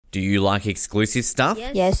Do you like exclusive stuff?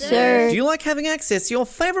 Yes, sir. Do you like having access to your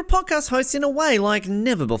favourite podcast hosts in a way like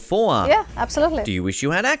never before? Yeah, absolutely. Do you wish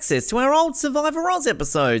you had access to our old Survivor Oz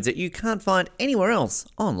episodes that you can't find anywhere else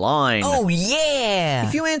online? Oh, yeah!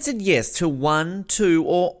 If you answered yes to one, two,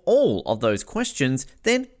 or all of those questions,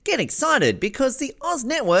 then get excited because the Oz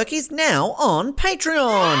Network is now on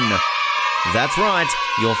Patreon. That's right,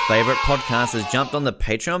 your favourite podcast has jumped on the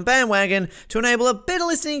Patreon bandwagon to enable a better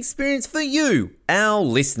listening experience for you, our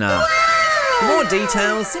listener. For more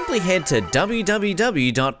details, simply head to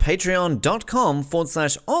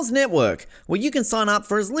www.patreon.com/Oz Network, where you can sign up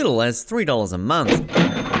for as little as $3 a month.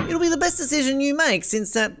 It'll be the best decision you make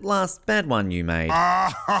since that last bad one you made.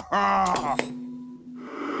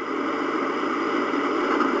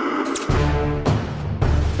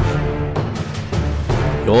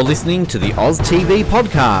 You're listening to the Oz TV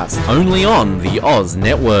podcast, only on the Oz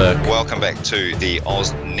Network. Welcome back to the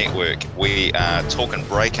Oz Network. We are talking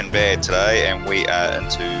Breaking Bad today, and we are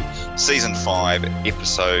into Season 5,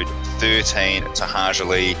 Episode 13,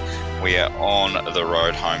 Tahajali. We are on the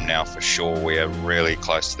road home now for sure. We are really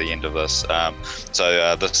close to the end of this.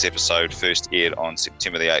 So this episode first aired on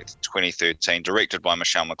September the 8th, 2013, directed by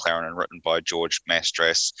Michelle McLaren and written by George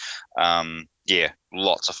Mastras. Yeah,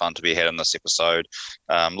 lots of fun to be had in this episode.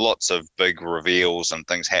 Lots of big reveals and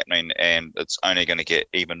things happening, and it's only going to get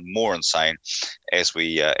even more insane as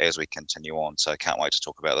we continue on. So can't wait to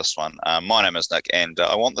talk about this one. My name is Nick, and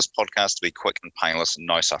I want this podcast to be quick and painless and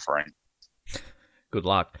no suffering. Good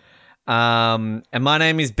luck. And my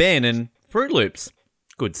name is Ben, and Fruit Loops.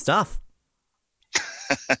 Good stuff.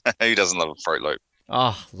 Who doesn't love a Fruit Loop?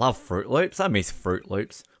 Oh, love Fruit Loops. I miss Fruit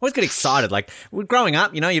Loops. Always get excited. Like, growing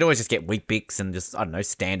up, you know, you'd always just get Wheat Bix and just, I don't know,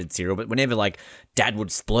 standard cereal. But whenever, like, Dad would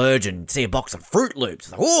splurge and see a box of Fruit Loops,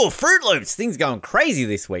 like, oh, Fruit Loops, things going crazy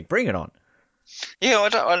this week. Bring it on. Yeah,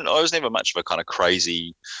 I was never much of a kind of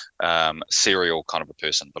crazy cereal kind of a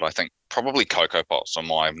person, but I think probably Cocoa Pops were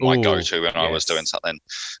my go-to when I was doing something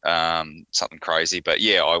crazy. But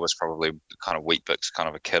yeah, I was probably kind of Wheat Bix kind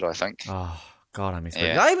of a kid, I think. Oh, God, I miss Wheat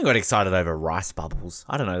Bix. I even got excited over Rice Bubbles.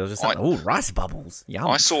 I don't know, there was just something, Rice Bubbles, yum.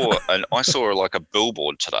 I saw like a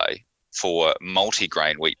billboard today for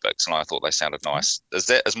multi-grain Wheat Bix, and I thought they sounded nice.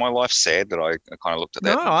 Is my life sad that I kind of looked at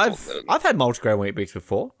that? No, I've had multi-grain Wheat Bix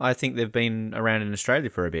before. I think they've been around in Australia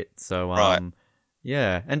for a bit. So right.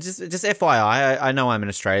 Yeah, and just FYI, I know I'm an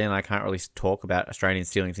Australian. I can't really talk about Australians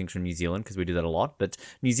stealing things from New Zealand because we do that a lot. But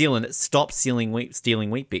New Zealand, stop stealing Wheat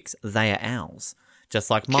Bix. They are ours. Just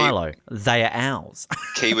like Milo, they are ours.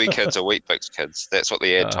 Kiwi kids are Wheat Bix kids. That's what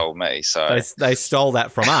the ad told me. So they stole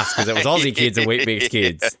that from us because it was Aussie kids and Wheat Bix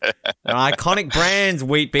kids. And iconic brands,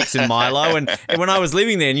 Wheat Bix and Milo. And when I was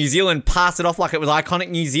living there, New Zealand passed it off like it was iconic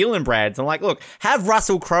New Zealand brands. I'm like, look, have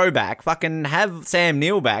Russell Crowe back. Fucking have Sam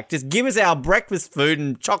Neill back. Just give us our breakfast food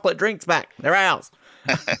and chocolate drinks back. They're ours.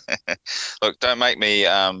 Look, don't make me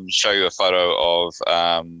show you a photo of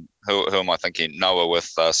who am I thinking? Noah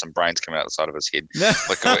with some brains coming out the side of his head.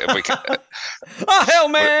 Oh hell,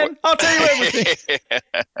 man! I'll tell you everything.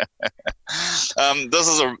 This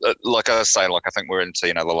is like I say, like I think we're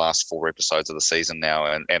into the last 4 episodes of the season now,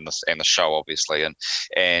 and the show obviously,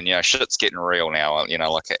 and shit's getting real now.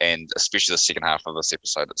 And especially the second half of this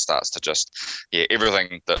episode, it starts to just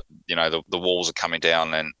everything that the walls are coming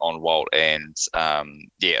down and on Walt, and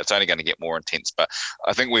it's only going to get more intense. But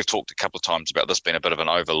I think we've talked a couple of times about this being a bit of an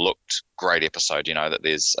overlooked great episode. That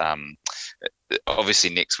there's obviously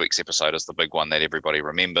next week's episode is the big one that everybody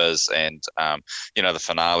remembers, and the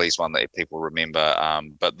finale's one that people remember,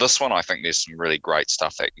 but this one I think there's some really great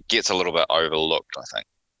stuff that gets a little bit overlooked, I think.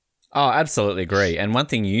 Oh, absolutely agree. And one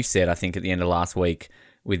thing you said, I think, at the end of last week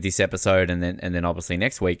with this episode and then obviously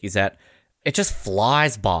next week is that it just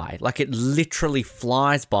flies by. Like, it literally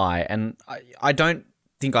flies by, and I don't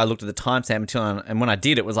think I looked at the timestamp and when I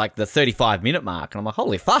did, it was like the 35-minute mark, and I'm like,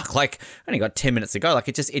 holy fuck, like I only got 10 minutes to go. Like,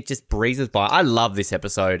 it just breezes by. I love this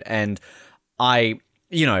episode, and I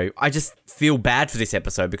just feel bad for this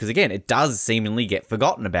episode because, again, it does seemingly get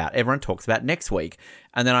forgotten about. Everyone talks about next week,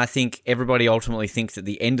 and then I think everybody ultimately thinks that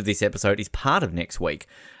the end of this episode is part of next week.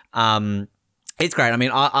 It's great. I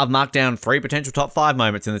mean, I've marked down 3 potential top 5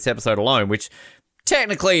 moments in this episode alone, which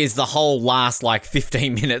technically is the whole last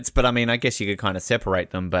 15 minutes, but I mean, I guess you could kind of separate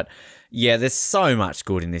them. But yeah, there's so much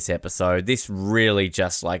good in this episode. This really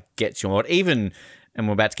just gets you on. Even, and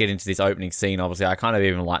we're about to get into this opening scene, obviously, I kind of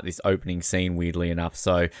even like this opening scene, weirdly enough.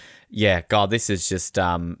 So yeah, God, this is just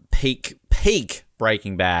peak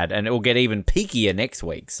Breaking Bad, and it will get even peakier next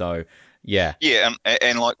week. So yeah. Yeah,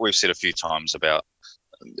 and like we've said a few times about,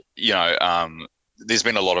 there's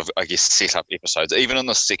been a lot of, I guess, setup episodes, even in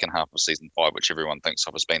the second half of season 5, which everyone thinks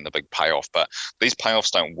of as being the big payoff. But these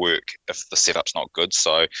payoffs don't work if the setup's not good.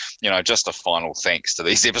 So, just a final thanks to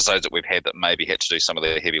these episodes that we've had that maybe had to do some of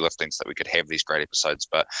the heavy lifting so that we could have these great episodes.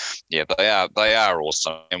 But yeah, they are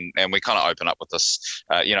awesome. And we kind of open up with this,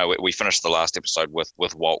 we finished the last episode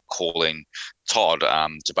with Walt calling Todd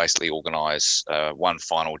to basically organise one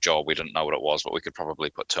final job. We didn't know what it was, but we could probably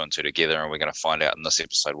put 2 and 2 together, and we're going to find out in this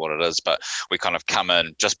episode what it is. But we kind of come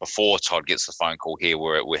in just before Todd gets the phone call here,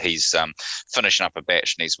 where he's finishing up a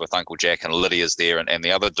batch, and he's with Uncle Jack, and Lydia's there, and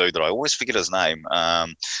the other dude that I always forget his name,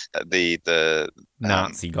 the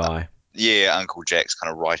Nazi guy. Yeah, Uncle Jack's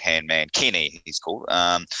kind of right-hand man, Kenny, he's called.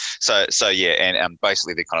 So yeah, and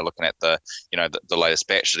basically they're kind of looking at the latest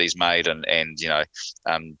batch that he's made, and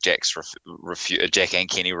Jack and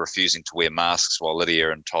Kenny refusing to wear masks while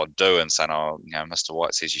Lydia and Todd do, and saying, Mr.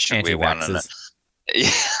 White says you should wear one. And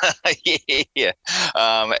yeah.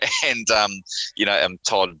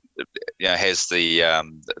 Todd, has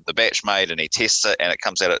the batch made, and he tests it, and it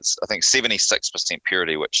comes out at, I think, 76%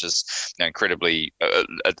 purity, which is incredibly.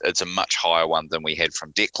 It's a much higher one than we had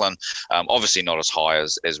from Declan. Obviously not as high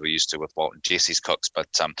as we used to with Walt and Jesse's cooks, but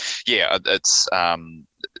it's.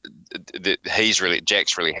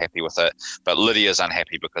 Jack's really happy with it, but Lydia's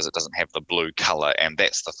unhappy because it doesn't have the blue color, and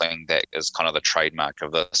that's the thing that is kind of the trademark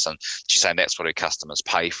of this, and she's saying that's what her customers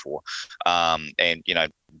pay for.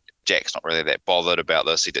 Jack's not really that bothered about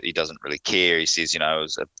this. He doesn't really care. He says,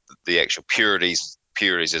 the actual purity's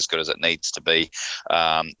as good as it needs to be,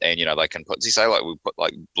 and they can put, we put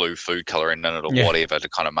like blue food coloring in it or whatever to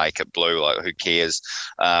kind of make it blue. Like, who cares?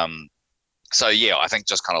 So yeah, I think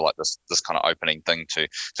just kind of like this kind of opening thing to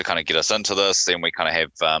kind of get us into this. Then we kind of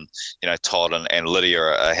have Todd and Lydia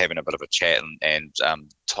are having a bit of a chat, and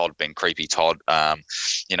Todd being creepy Todd, and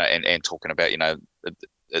talking about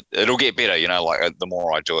it'll get better, the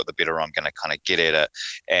more I do it, the better I'm going to kind of get at it.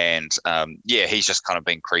 And he's just kind of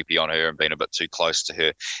been creepy on her and being a bit too close to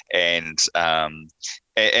her. And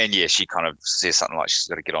yeah, she kind of says something like she's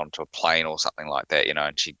got to get onto a plane or something like that,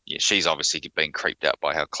 and she's obviously been creeped out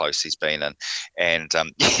by how close he's been. And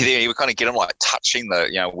we kind of get him like touching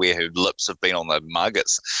where her lips have been on the mug.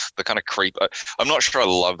 It's the kind of creep. I'm not sure I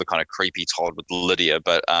love the kind of creepy Todd with Lydia,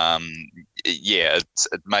 but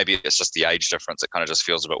maybe it's just the age difference. It kind of just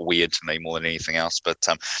feels a bit weird to me more than anything else. But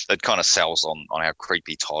it kind of sells on how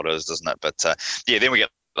creepy Todd is, doesn't it? But then we get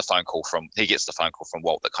he gets the phone call from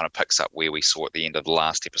Walt that kind of picks up where we saw at the end of the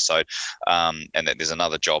last episode, and that there's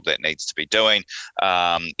another job that needs to be doing,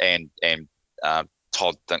 and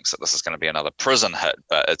Todd thinks that this is going to be another prison hit,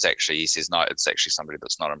 but he says no, it's actually somebody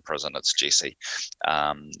that's not in prison, it's Jesse,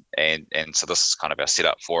 and so this is kind of our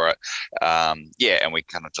setup for it, and we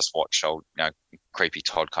kind of just watch creepy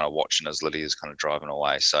Todd kind of watching as Lydia's kind of driving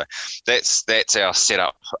away. So that's our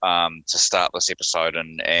setup to start this episode,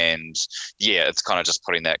 and it's kind of just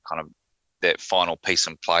putting that kind of that final piece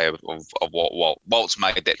in play of what Walt's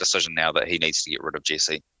made that decision now that he needs to get rid of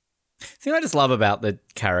Jesse. The thing I just love about the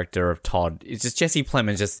character of Todd is just Jesse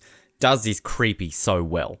Plemons just does this creepy so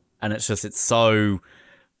well, and it's so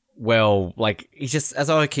well, like, he's just, as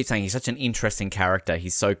I keep saying, he's such an interesting character.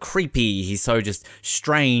 He's so creepy, he's so just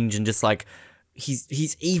strange, and just like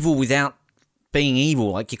he's evil without being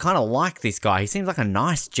evil. Like, you kind of like this guy. He seems like a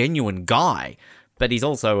nice, genuine guy, but he's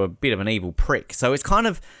also a bit of an evil prick. So it's kind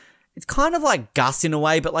of like Gus in a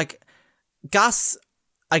way, but like Gus,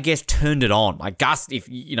 I guess, turned it on. Like, Gus, if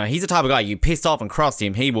he's the type of guy, you pissed off and crossed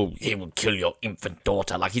him, he will kill your infant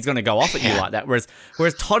daughter. Like, he's going to go off at you like that. Whereas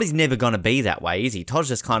Todd is never going to be that way, is he? Todd's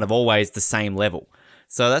just kind of always the same level.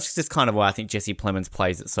 So that's just kind of why I think Jesse Plemons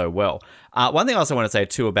plays it so well. One thing I also want to say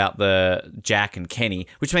too about the Jack and Kenny,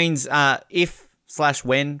 which means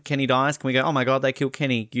if/when Kenny dies, can we go, oh my God, they killed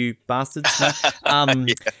Kenny, you bastards? No?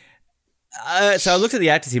 So I looked at the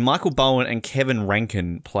actors here. Michael Bowen and Kevin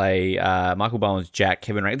Rankin play Michael Bowen's Jack,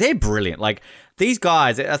 Kevin Rankin. They're brilliant. Like, these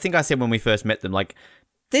guys, I think I said when we first met them, like,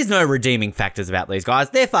 there's no redeeming factors about these guys.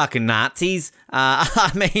 They're fucking Nazis.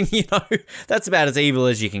 I mean, that's about as evil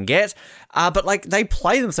as you can get. But, like, they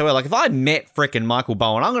play them so well. Like, if I met frickin' Michael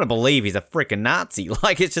Bowen, I'm going to believe he's a frickin' Nazi.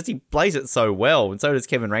 Like, it's just, he plays it so well. And so does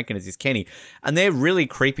Kevin Rankin as his Kenny. And they're really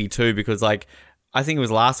creepy, too, because, like, I think it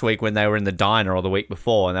was last week when they were in the diner, or the week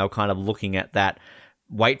before, and they were kind of looking at that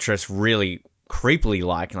waitress really creepily,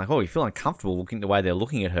 like oh, you feel uncomfortable looking the way they're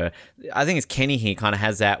looking at her. I think it's Kenny here kind of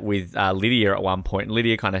has that with Lydia at one point.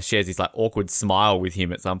 Lydia kind of shares this like awkward smile with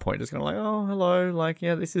him at some point, just kind of like, oh, hello, like,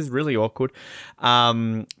 yeah, this is really awkward.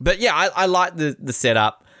 But yeah, I like the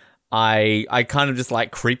setup. I kind of just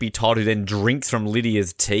like creepy Todd who then drinks from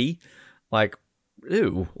Lydia's tea. Like,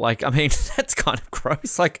 ew. Like, I mean, that's kind of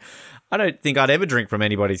gross. Like, I don't think I'd ever drink from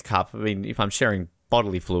anybody's cup. I mean, if I'm sharing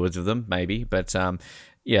bodily fluids with them, maybe. But,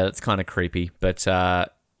 yeah, it's kind of creepy. But,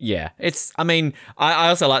 yeah, it's, I mean, I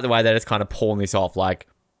also like the way that it's kind of pulling this off. Like,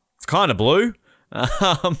 it's kind of blue.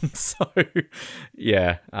 So,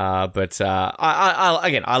 yeah. But,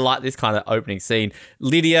 again, I like this kind of opening scene.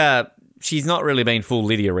 Lydia, she's not really been full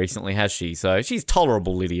Lydia recently, has she? So she's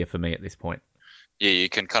tolerable Lydia for me at this point. Yeah, you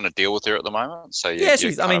can kind of deal with her at the moment. So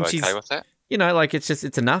she's okay with that. You know, like it's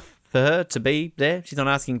enough for her to be there. She's not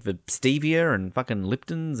asking for stevia and fucking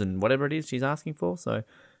Liptons and whatever it is she's asking for. So,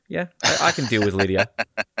 yeah, I can deal with Lydia.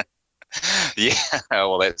 Yeah,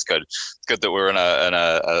 well, that's good. It's good that we're in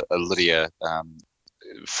a Lydia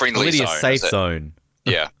friendly Lydia zone. safe zone.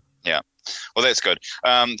 Yeah. Well, that's good.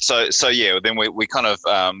 So yeah, then we kind of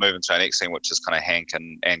move into our next scene, which is kind of Hank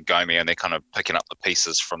and Gomi, and they're kind of picking up the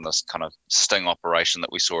pieces from this kind of sting operation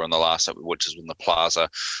that we saw in the last, which is in the plaza.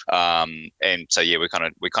 And so yeah, we're kind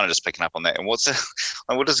of just picking up on that. And what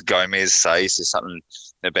does Gomez say? He says something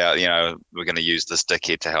about, you know, we're going to use this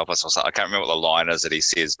dickhead to help us or something. I can't remember what the line is that he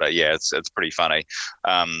says, but yeah, it's pretty funny.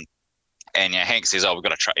 And yeah, Hank says, "Oh, we've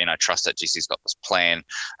got to trust that Jesse's got this plan,"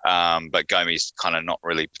 but Gomi's kind of not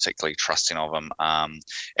really particularly trusting of him.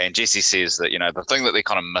 And Jesse says that, you know, the thing that they're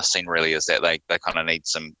kind of missing really is that they kind of need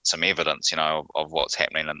some evidence, you know, of what's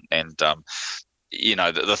happening, and you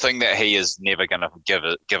know, the thing that he is never going to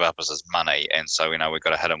give up is his money, and so, you know, we've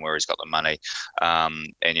got to hit him where he's got the money,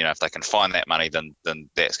 and you know, if they can find that money, then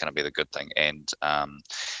that's going to be the good thing. And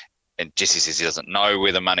Jesse says he doesn't know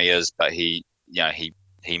where the money is, but he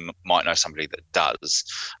might know somebody that does.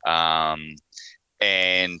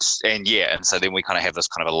 And so then we kind of have this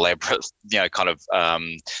kind of elaborate, you know, kind of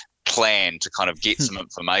plan to kind of get some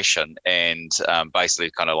information, and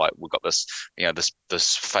basically kind of like we've got this, you know,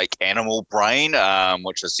 this fake animal brain,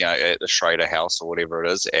 which is, you know, at the Schrader house or whatever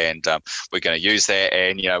it is, and we're going to use that,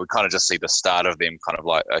 and, you know, we kind of just see the start of them kind of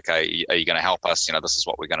like, okay, are you going to help us? You know, this is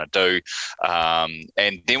what we're going to do,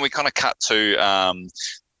 and then we kind of cut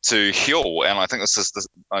to Huell, and I think this is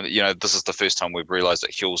the first time we've realised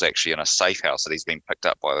that Huell's actually in a safe house, that he's been picked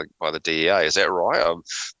up by the DEA. Is that right?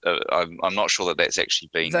 I'm not sure that that's actually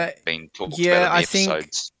been talked about in the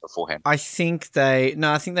episodes beforehand. I think they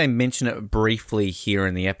mention it briefly here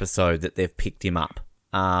in the episode that they've picked him up.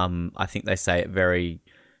 I think they say it very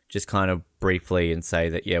just kind of briefly and say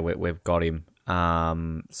that, yeah, we've got him.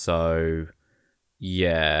 So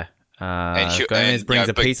yeah. Gomez brings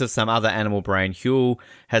a piece of some other animal brain. Huell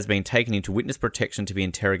has been taken into witness protection to be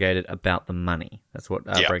interrogated about the money. That's what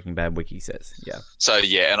Breaking Bad Wiki says. Yeah. So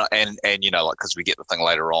yeah, and you know, like, because we get the thing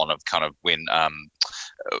later on of kind of when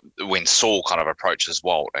Saul kind of approaches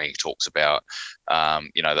Walt and he talks about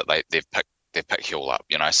you know, that they've picked Huell up,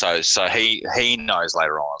 you know, so he knows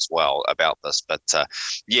later on as well about this, but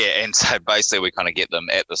yeah, and so basically we kind of get them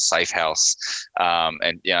at the safe house,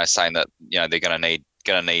 and, you know, saying that, you know, they're going to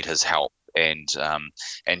need his help, and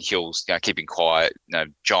Huell's, you know, keeping quiet, you know,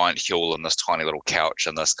 giant Huell in this tiny little couch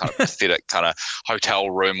in this kind of pathetic kind of hotel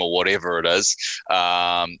room or whatever it is,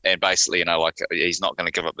 and basically, you know, like, he's not going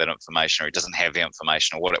to give up that information, or he doesn't have the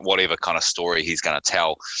information, or whatever kind of story he's going to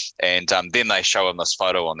tell. And then they show him this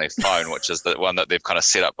photo on their phone, which is the one that they've kind of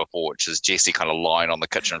set up before, which is Jesse kind of lying on the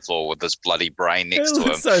kitchen floor with this bloody brain next to him. It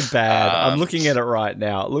looks so bad. I'm looking at it right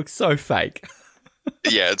now. It looks so fake.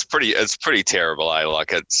 Yeah, it's pretty terrible, eh?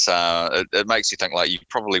 Like, it's it makes you think, like, you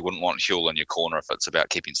probably wouldn't want Huell in your corner if it's about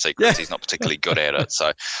keeping secrets. Yeah. He's not particularly good at it.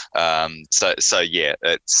 So yeah,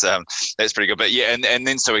 it's that's pretty good. But yeah, and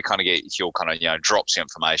then so we kind of get Huell kind of, you know, drops the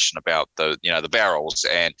information about the, you know, the barrels,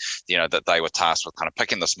 and, you know, that they were tasked with kind of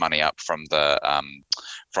picking this money up from the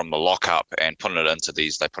lockup and putting it into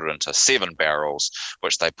these. They put it into 7 barrels,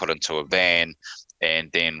 which they put into a van.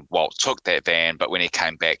 And then Walt took that van, but when he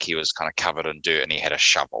came back, he was kind of covered in dirt and he had a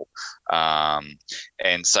shovel.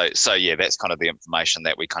 And so yeah, that's kind of the information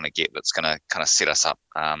that we kind of get that's going to kind of set us up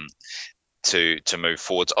to move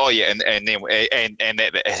forwards. Oh yeah, and then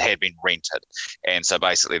that it had been rented, and so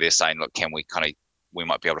basically they're saying, look, we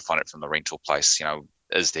might be able to find it from the rental place. You know,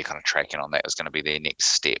 is there kind of tracking on that is going to be their next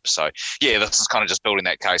step. So yeah, this is kind of just building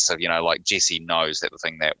that case of, you know, like, Jesse knows that the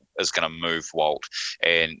thing that is going to move Walt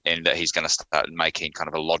and that he's going to start making kind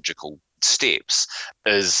of a logical steps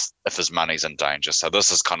is if his money's in danger. So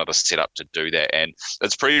this is kind of the setup to do that, and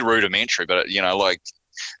it's pretty rudimentary, but, you know, like,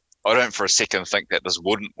 I don't for a second think that this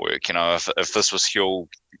wouldn't work. You know, if this was Huell,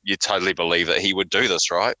 you totally believe that he would do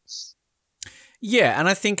this, right? Yeah, and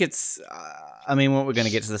I think it's, I mean, we're going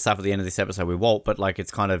to get to the stuff at the end of this episode with Walt, but, like, it's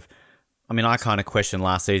kind of, I mean, I kind of questioned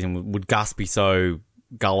last season, would Gus be so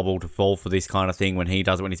gullible to fall for this kind of thing when he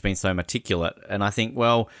does it, when he's been so meticulous? And I think,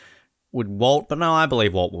 well, would Walt, but no, I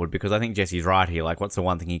believe Walt would, because I think Jesse's right here. Like, what's the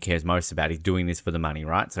one thing he cares most about? He's doing this for the money,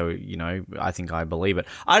 right? So, I think I believe it.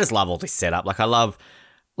 I just love all this setup. Like, I love,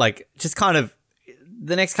 like, just kind of,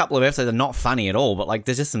 the next couple of episodes are not funny at all, but, like,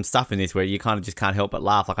 there's just some stuff in this where you kind of just can't help but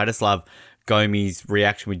laugh. Like, I just love Gomi's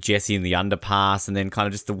reaction with Jesse in the underpass, and then kind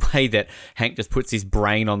of just the way that Hank just puts his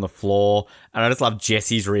brain on the floor. And I just love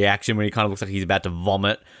Jesse's reaction when he kind of looks like he's about to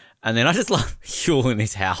vomit. And then I just love Huel in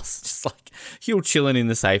his house, just like Huel chilling in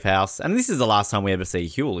the safe house. And this is the last time we ever see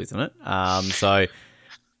Huel, isn't it? So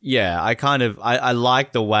yeah, I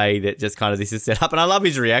like the way that just kind of this is set up. And I love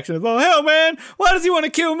his reaction of, oh, hell, man, why does he want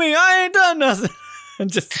to kill me? I ain't done nothing.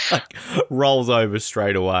 And just like rolls over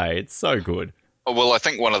straight away. It's so good. Well, I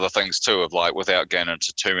think one of the things too, of like, without going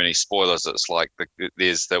into too many spoilers, it's like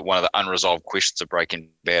there's one of the unresolved questions of Breaking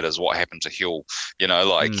Bad is what happened to Huel.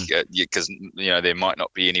 Because there might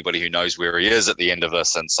not be anybody who knows where he is at the end of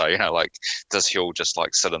this, and so like, does Huel just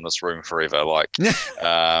like sit in this room forever? Like,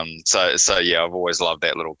 so yeah, I've always loved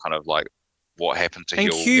that little kind of like, what happened to and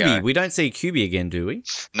Huel. QB, we don't see QB again, do we?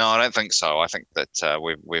 No, I don't think so. I think that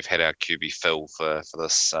we've had our QB fill for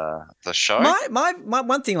this show. My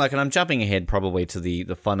one thing, like, and I'm jumping ahead probably to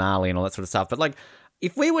the finale and all that sort of stuff, but like,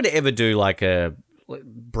 if we were to ever do like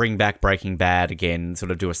bring back Breaking Bad again,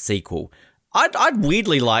 sort of do a sequel, I'd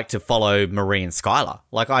weirdly like to follow Marie and Skylar.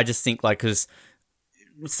 Like, I just think, like, because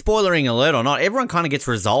spoilering alert or not, everyone kind of gets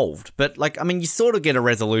resolved, but like, I mean, you sort of get a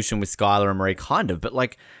resolution with Skylar and Marie, kind of, but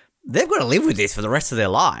like, they've got to live with this for the rest of their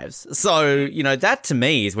lives. So, that to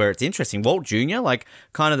me is where it's interesting. Walt Jr., like,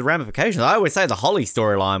 kind of the ramifications. I always say the Holly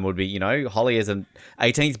storyline would be, Holly as an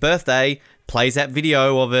 18th birthday plays that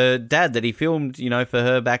video of her dad that he filmed, for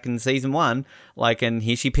her back in season 1. Like, and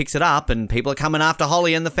here she picks it up, and people are coming after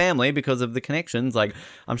Holly and the family because of the connections. Like,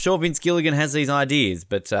 I'm sure Vince Gilligan has these ideas,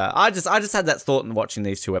 but I just had that thought in watching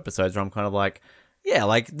these 2 episodes where I'm kind of like, yeah,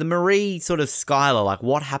 like the Marie sort of Skylar, like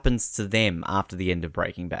what happens to them after the end of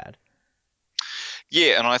Breaking Bad?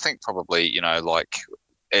 Yeah, and I think probably, like,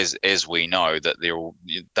 as we know, that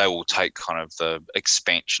they will take kind of the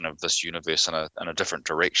expansion of this universe in a different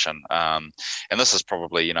direction. And this is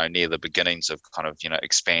probably, near the beginnings of kind of,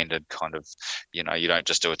 expanded kind of, you don't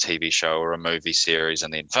just do a TV show or a movie series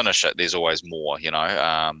and then finish it. There's always more,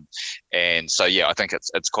 and so, yeah, I think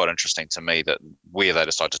it's quite interesting to me that where they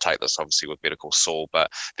decide to take this, obviously with Better Call Saul, but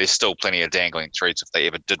there's still plenty of dangling threads if they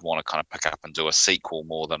ever did want to kind of pick up and do a sequel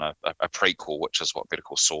more than a prequel, which is what Better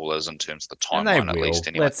Call Saul is in terms of the timeline, at least.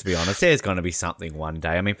 Anyway. Let's be honest, there's going to be something one day.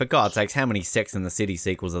 I mean, for God's sakes, how many Sex and the City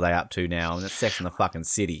sequels are they up to now? And it's Sex in the fucking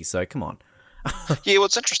City, so come on. Yeah, well,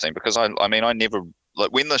 it's interesting because I never,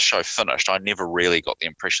 like, when the show finished, I never really got the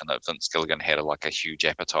impression that Vince Gilligan had a huge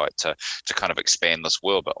appetite to kind of expand this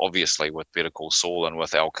world. But obviously, with Better Call Saul and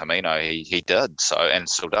with El Camino, he did so, and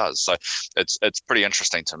still does. So it's pretty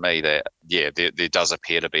interesting to me that there does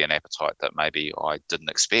appear to be an appetite that maybe I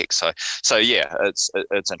didn't expect. So yeah, it's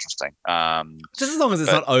interesting. Just as long as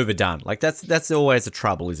it's not overdone, like that's always the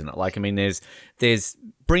trouble, isn't it? Like, I mean, there's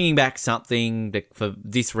bringing back something for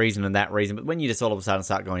this reason and that reason, but when you just all of a sudden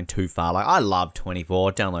start going too far, like, I love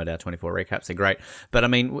 24, download our 24 recaps, they're great, but I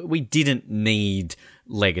mean, we didn't need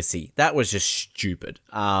Legacy. That was just stupid.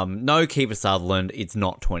 No Kiefer Sutherland, it's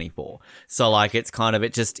not 24. So, like, it's kind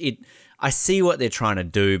of, I see what they're trying to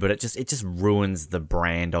do, but it just ruins the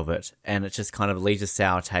brand of it, and it just kind of leaves a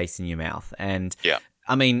sour taste in your mouth. And yeah,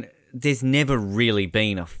 I mean, there's never really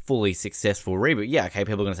been a fully successful reboot. Yeah, okay,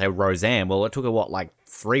 people are going to say Roseanne. Well, it took her,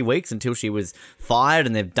 3 weeks until she was fired,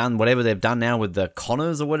 and they've done whatever they've done now with the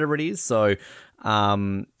Connors or whatever it is. So,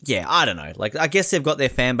 yeah, I don't know. Like, I guess they've got their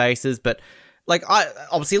fan bases, but, like, I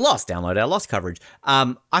obviously Lost, download our Lost coverage.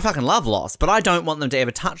 I fucking love Lost, but I don't want them to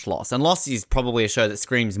ever touch Lost. And Lost is probably a show that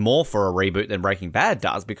screams more for a reboot than Breaking Bad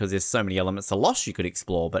does, because there's so many elements to Lost you could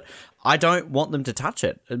explore, but I don't want them to touch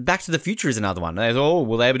it. Back to the Future is another one.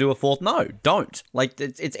 Will they ever do a fourth? No, don't. Like,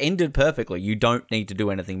 it's ended perfectly. You don't need to do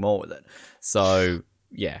anything more with it. So,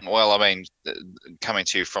 yeah. Well, I mean, coming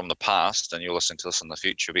to you from the past, and you're listening to this in the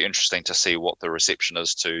future, it'll be interesting to see what the reception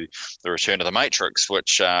is to the Return of the Matrix,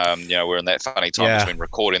 which, we're in that funny time between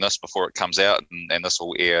recording this before it comes out, and this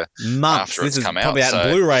will air after it's come out. Probably out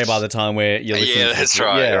in Blu-ray by the time you're listening to Yeah, that's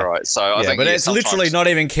right. Yeah. Right. So I think, but it's literally not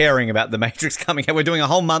even caring about the Matrix coming out. We're doing a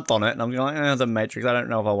whole month on it, and I'm like, the Matrix. I don't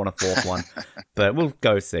know if I want a fourth one, but we'll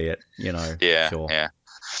go see it. Yeah, sure. Yeah.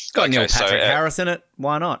 Got Neil Patrick Harris in it.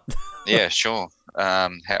 Why not? Yeah, sure. How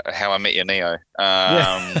I Met Your Neo.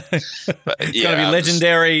 It's going to be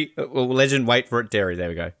legendary. Legend, wait for it, dairy. There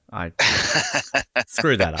we go. I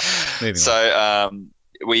screwed that up. Moving on.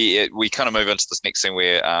 We kind of move into this next thing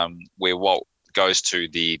where Walt goes to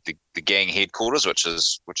the gang headquarters, which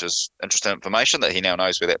is interesting information that he now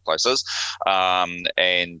knows where that place is,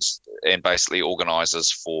 and basically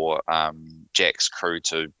organises for Jack's crew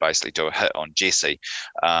to basically do a hit on Jesse,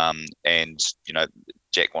 and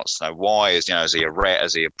Jack wants to know why. Is he a rat?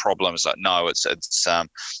 Is he a problem? It's like, no, it's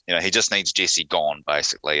he just needs Jesse gone,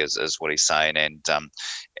 basically, is what he's saying. And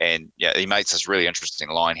he makes this really interesting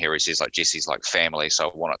line here. He says, like, Jesse's like family, so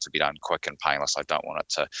I want it to be done quick and painless. I don't want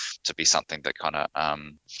it to be something that kind of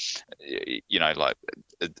like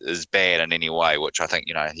is bad in any way, which I think,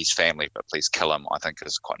 he's family, but please kill him, I think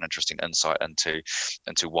is quite an interesting insight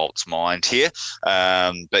into Walt's mind here.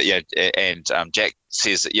 Jack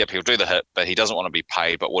says that, yep, he'll do the hit, but he doesn't want to be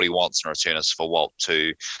paid. But what he wants in return is for Walt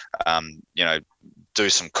to, do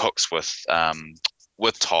some cooks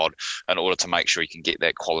with Todd in order to make sure he can get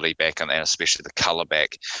that quality back and especially the color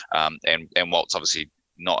back. And Walt's obviously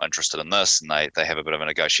not interested in this, and they have a bit of a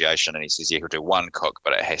negotiation, and he says, yeah, he'll do one cook,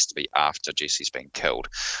 but it has to be after Jesse's been killed.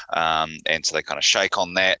 And so they kind of shake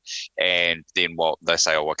on that, and then they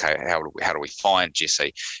say, oh, okay, how do we find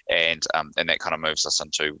Jesse? And that kind of moves us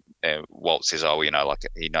into Walt says, oh, like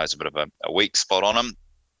he knows a bit of a weak spot on him.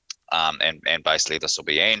 And basically this will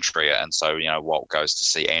be Andrea, and so Walt goes to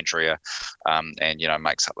see Andrea, and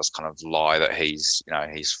makes up this kind of lie that he's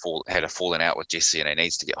had a falling out with Jesse and he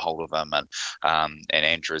needs to get hold of him, and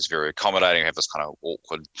Andrea is very accommodating. Have this kind of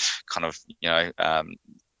awkward kind of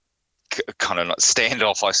kind of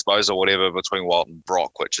standoff, I suppose, or whatever, between Walt and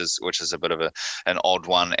Brock, which is a bit of an odd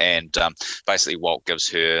one. And basically Walt gives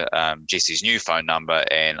her Jesse's new phone number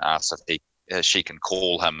and asks if she can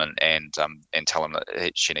call him and tell him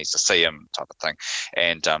that she needs to see him, type of thing.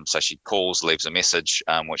 And so she calls, leaves a message,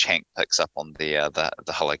 which Hank picks up on the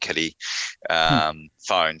Hello Kitty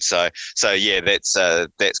phone. So yeah, that's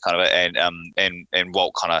kind of it. And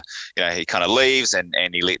Walt kind of he kind of leaves and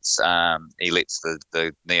he lets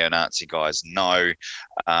the neo-Nazi guys know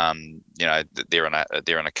that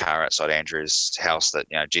they're in a car outside Andrea's house, that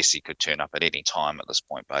Jesse could turn up at any time at this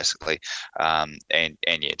point, basically. And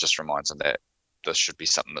it just reminds them that this should be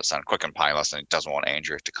something that's done quick and painless, and it doesn't want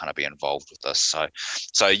Andrea to kind of be involved with this. So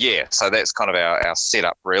that's kind of our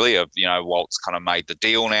setup, really, of Walt's kind of made the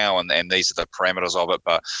deal now, and these are the parameters of it.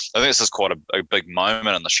 But I think this is quite a big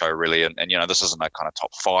moment in the show, really, and this isn't a kind of top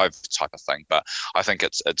 5 type of thing, but I think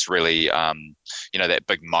it's really that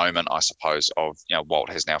big moment, I suppose, of Walt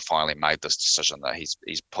has now finally made this decision that he's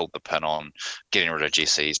pulled the pin on getting rid of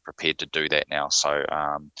Jesse. He's prepared to do that now. So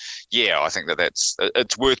I think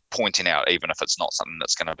it's worth pointing out, even if it's not something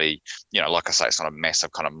that's going to be, like I say, it's not a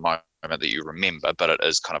massive kind of moment that you remember, but it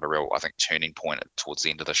is kind of a real, I think, turning point towards the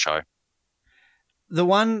end of the show. The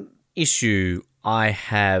one issue I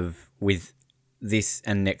have with this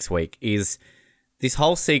and next week is this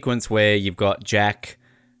whole sequence where you've got Jack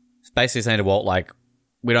basically saying to Walt, like,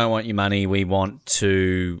 we don't want your money, we want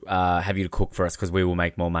to have you to cook for us because we will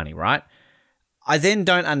make more money, right? I then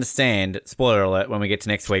don't understand, spoiler alert, when we get to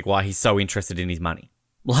next week, why he's so interested in his money.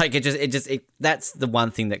 Like, that's the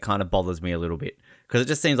one thing that kind of bothers me a little bit, because it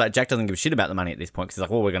just seems like Jack doesn't give a shit about the money at this point, because he's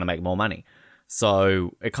like, well, we're going to make more money.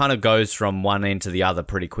 So it kind of goes from one end to the other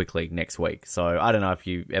pretty quickly next week. So I don't know if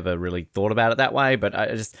you ever really thought about it that way, but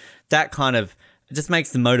that kind of, it just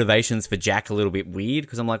makes the motivations for Jack a little bit weird,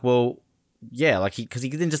 because I'm like, well, yeah, like because he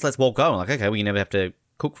then just lets Walt go. I'm like, okay, well, you never have to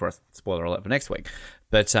cook for us. Spoiler alert for next week.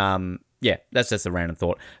 But yeah, that's just a random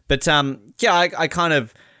thought. But I kind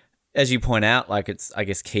of, as you point out, like, it's, I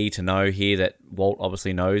guess, key to know here that Walt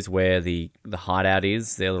obviously knows where the hideout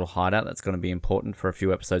is, their little hideout. That's going to be important for a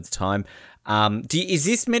few episodes' time. Is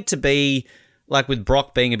this meant to be, like, with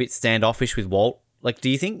Brock being a bit standoffish with Walt? Like,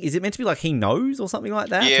 do you think, is it meant to be like he knows or something like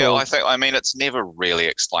that? Yeah, or? I mean, it's never really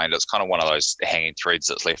explained. It's kind of one of those hanging threads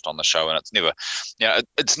that's left on the show, and it's never,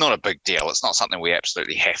 it's not a big deal. It's not something we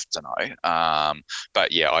absolutely have to know.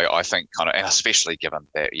 But yeah, I think kind of, and especially given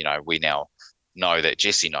that, we now know that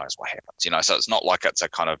Jesse knows what happens, so it's not like it's a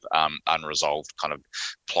kind of unresolved kind of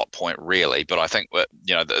plot point, really. But I think that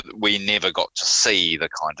we never got to see the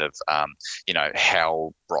kind of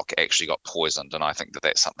how Brock actually got poisoned, and I think that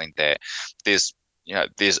that's something that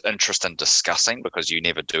there's interest in discussing, because you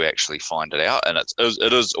never do actually find it out, and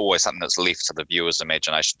it is always something that's left to the viewer's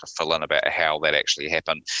imagination to fill in about how that actually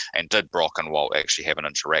happened, and did Brock and Walt actually have an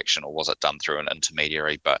interaction, or was it done through an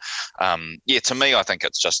intermediary? But to me, I think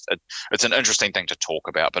it's an interesting thing to talk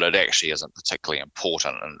about, but it actually isn't particularly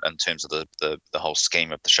important in terms of the whole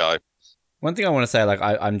scheme of the show. One thing I want to say, like,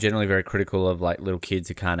 I'm generally very critical of, like, little kids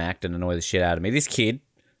who can't act and annoy the shit out of me. This kid,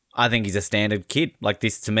 I think he's a standard kid. Like,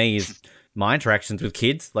 this to me is my interactions with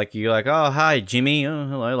kids. Like, you're like, oh, hi, Jimmy. Oh,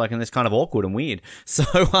 hello. Like, and it's kind of awkward and weird. So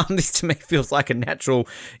this to me feels like a natural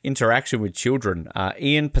interaction with children.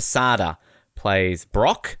 Ian Posada plays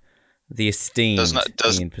Brock, the esteemed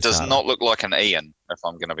Ian Posada. Does not look like an Ian, if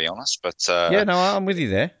I'm going to be honest. But yeah, no, I'm with you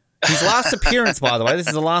there. His last appearance, by the way, this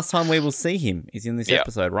is the last time we will see him, is in this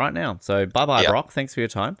episode right now. So bye-bye, Brock. Thanks for your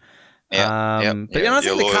time. But I think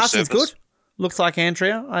the casting's good. Looks like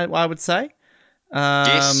Andrea, I would say.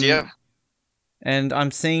 Yes, yeah. And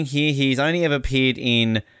I'm seeing here he's only ever appeared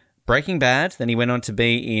in Breaking Bad. Then he went on to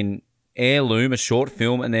be in Heirloom, a short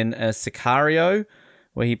film, and then Sicario,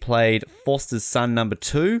 where he played Foster's son number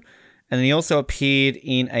 2. And then he also appeared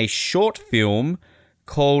in a short film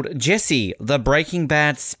called Jesse, the Breaking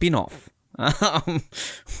Bad spin-off,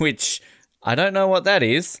 which I don't know what that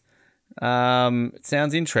is. It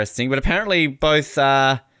sounds interesting, but apparently both...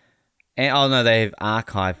 they have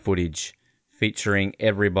archive footage featuring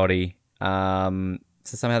everybody. So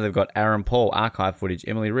somehow they've got Aaron Paul, archive footage,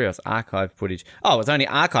 Emily Rios, archive footage. Oh, it's only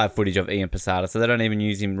archive footage of Ian Posada, so they don't even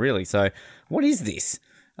use him really. So what is this?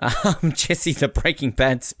 Jesse, the Breaking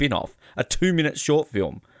Bad spin-off, a 2-minute short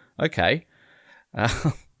film. Okay.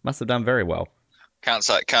 Must have done very well. Can't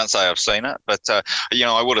say I've seen it, but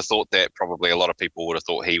I would have thought that probably a lot of people would have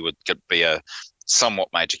thought he would be a somewhat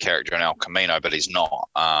major character in El Camino, but he's not.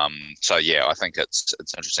 So yeah, I think it's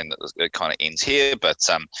interesting that it kind of ends here, but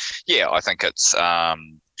I think it's I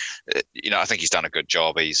think he's done a good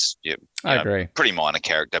job. He's I agree, pretty minor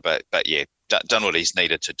character, but yeah, done what he's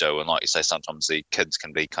needed to do. And like you say, sometimes the kids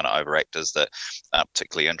can be kind of overactors that aren't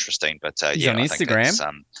particularly interesting. But he's on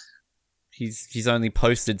Instagram. He's only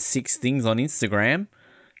posted 6 things on Instagram,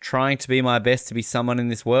 trying to be my best to be someone in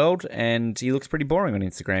this world, and he looks pretty boring on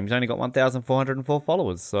Instagram. He's only got 1,404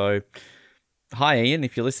 followers. So, hi Ian,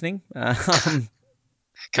 if you're listening, get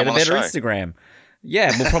a better Instagram.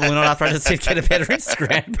 Yeah, well, probably not after I just said get a better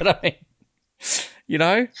Instagram, but I mean,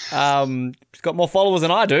 he's got more followers than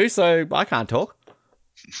I do, so I can't talk.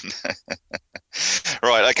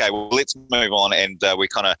 Right. Okay. Well, let's move on, and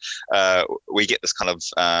we get this kind of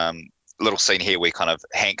little scene here where kind of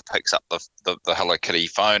Hank picks up the Hello Kitty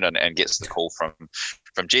phone and gets the call from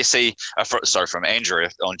Jesse, from Andrew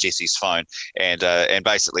on Jesse's phone, and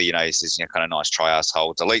basically, he says, kind of nice try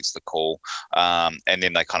asshole, deletes the call, and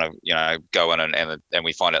then they kind of, go in and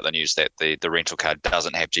we find out the news that the rental car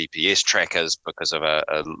doesn't have GPS trackers because of a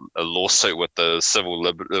lawsuit with the civil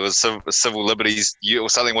liberties or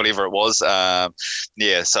something, whatever it was. So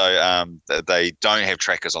they don't have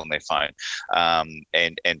trackers on their phone,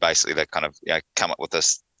 and basically they kind of come up with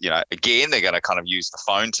this. Again, they're going to kind of use the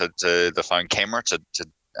phone to the phone camera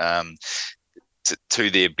to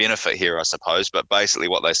their benefit here, I suppose. But basically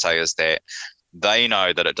what they say is that they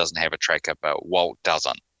know that it doesn't have a tracker, but Walt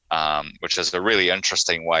doesn't, which is a really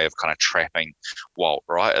interesting way of kind of trapping Walt,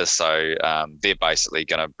 right? So they're basically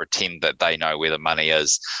going to pretend that they know where the money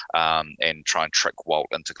is, and try and trick Walt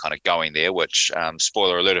into kind of going there, which,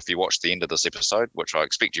 spoiler alert, if you watch the end of this episode, which I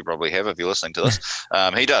expect you probably have if you're listening to this,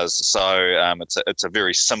 he does. So it's a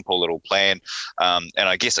very simple little plan. And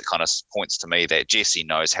I guess it kind of points to me that Jesse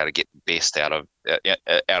knows how to get the best out of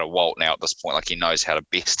Walt now at this point. Like, he knows how to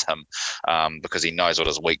best him, because he knows what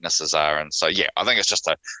his weaknesses are. And so, yeah, I think it's just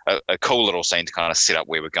a cool little scene to kind of set up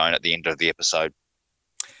where we're going at the end of the episode.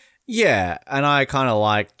 Yeah, and I kind of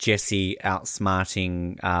like Jesse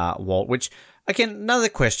outsmarting Walt, which, again, another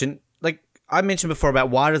question, like I mentioned before about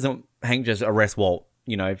why doesn't Hank just arrest Walt?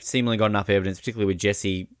 Seemingly got enough evidence, particularly with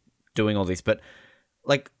Jesse doing all this, but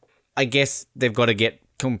like, I guess they've got to get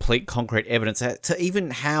complete concrete evidence to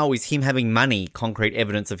even how is him having money concrete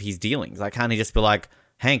evidence of his dealings. Like, can't he just be like,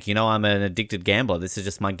 Hank, I'm an addicted gambler. This is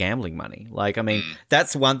just my gambling money. Like, I mean,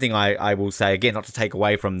 that's one thing I will say, again, not to take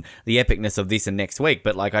away from the epicness of this and next week,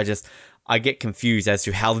 but like, I get confused as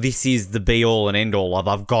to how this is the be all and end all of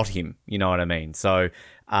I've got him. You know what I mean? So,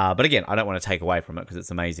 but again, I don't want to take away from it because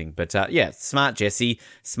it's amazing. But yeah, smart Jesse,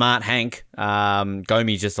 smart Hank.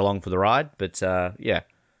 Gomy's just along for the ride. But yeah.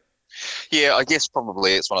 Yeah, I guess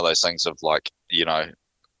probably it's one of those things of like,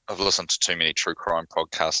 I've listened to too many true crime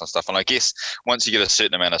podcasts and stuff, and I guess once you get a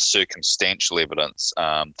certain amount of circumstantial evidence,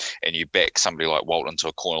 and you back somebody like Walt into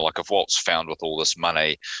a corner, like if Walt's found with all this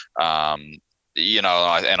money, and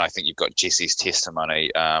I think you've got Jesse's testimony,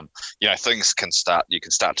 things you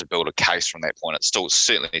can start to build a case from that point. It's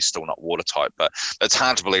certainly still not watertight, but it's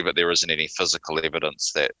hard to believe that there isn't any physical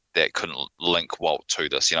evidence that couldn't link Walt to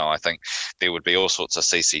this. I think there would be all sorts of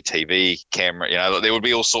CCTV camera, there would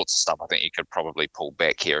be all sorts of stuff I think you could probably pull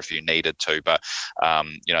back here if you needed to, but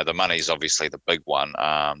the money's obviously the big one.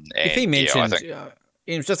 If he mentioned,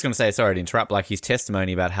 I was just going to say, sorry to interrupt, like his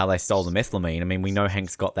testimony about how they stole the methylamine. I mean, we know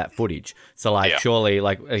Hank's got that footage. So, like, surely,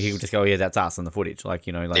 like, he would just go, yeah, that's us on the footage. Like,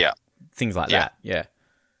 you know, like, things like that. Yeah.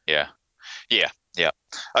 Yeah. Yeah. Yeah.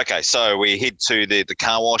 Okay, so we head to the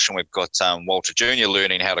car wash, and we've got Walter Jr.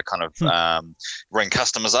 learning how to kind of ring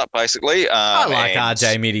customers up, basically. I like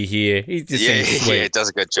RJ Mitty here. He just seems sweet. Yeah, does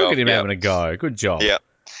a good job. Look at him having a go. Good job. Yeah.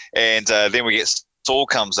 And then we get Saul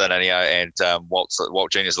comes in, and Walt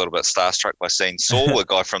Jr. is a little bit starstruck by seeing Saul, the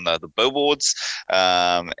guy from the billboards,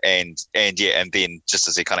 and then just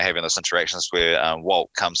as they're kind of having this interactions where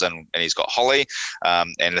Walt comes in and he's got Holly,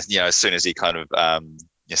 and as soon as he kind of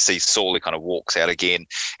you see Saul, he kind of walks out again,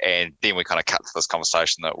 and then we kind of cut to this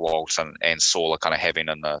conversation that Walt and Saul are kind of having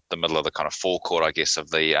in the middle of the kind of forecourt, I guess, of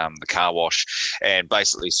the car wash. And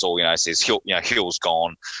basically Saul, says Hill's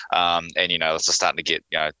gone, and it's starting to get,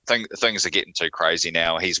 things are getting too crazy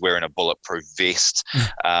now. He's wearing a bulletproof vest,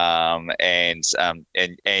 and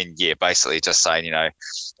basically just saying,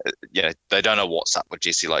 they don't know what's up with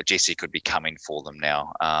Jesse. Like Jesse could be coming for them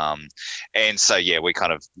now, and so we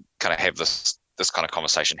kind of have this kind of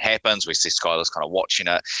conversation happens. We see Skylar's kind of watching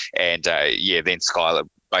it, and then Skylar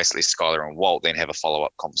and Walt then have a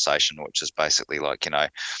follow-up conversation, which is basically like,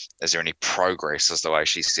 is there any progress, is the way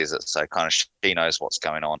she says it. So kind of she knows what's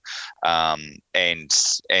going on, and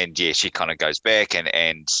she kind of goes back,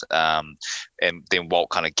 and then Walt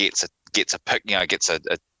kind of gets a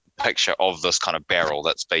picture of this kind of barrel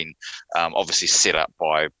that's been obviously set up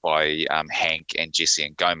by Hank, and Jesse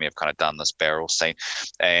and Gomi have kind of done this barrel scene,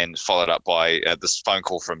 and followed up by this phone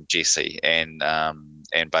call from Jesse, and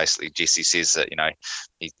basically Jesse says that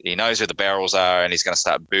he knows where the barrels are, and he's going to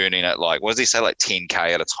start burning it, like, what does he say, like 10K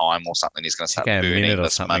at a time or something. He's going to start burning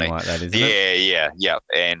this money, like that, isn't it? Yeah.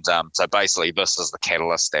 And so basically this is the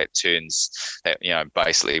catalyst that turns that,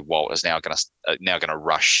 basically Walt is now going to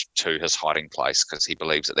rush to his hiding place, because he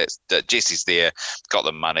believes that Jesse's there, got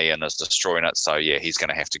the money, and is destroying it. So he's going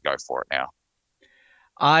to have to go for it now.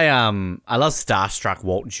 I love starstruck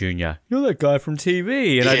Walt Jr. You're that guy from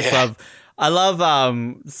TV, and I love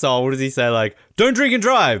Saul. What does he say? Like, don't drink and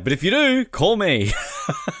drive, but if you do, call me.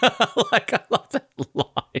 Like, I love that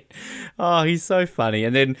line. Oh, he's so funny.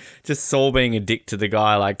 And then just Saul being a dick to the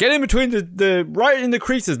guy, like, get in between the right in the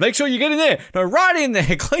creases. Make sure you get in there. No, right in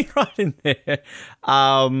there. Clean right in there.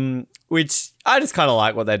 Which I just kind of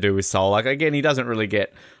like what they do with Saul. Like, again, he doesn't really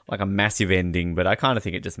get like a massive ending, but I kind of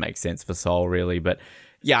think it just makes sense for Saul, really. But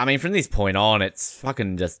yeah, I mean, from this point on, it's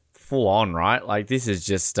fucking just full on, right? Like, this is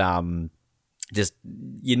just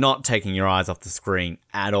you're not taking your eyes off the screen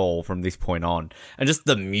at all from this point on. And just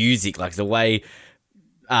the music, like the way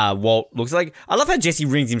Walt looks. Like, I love how Jesse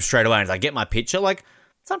rings him straight away and he's like, get my picture. Like,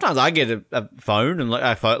 sometimes I get a phone and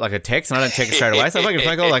like a text, and I don't check it straight away. So if I get a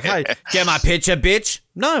phone call like, hey, get my picture, bitch.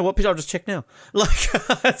 No, what picture? I'll just check now. Like,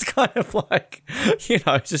 it's kind of like,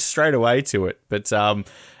 just straight away to it. But I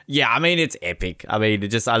mean, it's epic. I mean,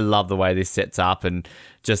 I love the way this sets up, and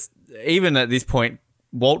just even at this point,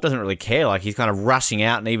 Walt doesn't really care. Like, he's kind of rushing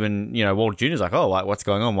out, and even, Walt Jr.'s like, oh, what's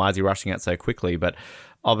going on? Why is he rushing out so quickly? But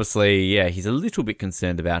obviously, he's a little bit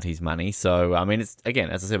concerned about his money. So, I mean, it's, again,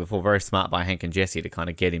 as I said before, very smart by Hank and Jesse to kind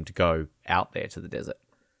of get him to go out there to the desert.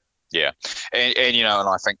 Yeah. And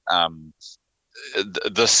I think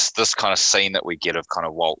this kind of scene that we get of kind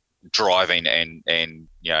of Walt driving and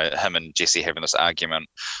him and Jesse having this argument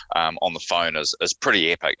on the phone is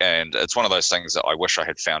pretty epic, and it's one of those things that I wish I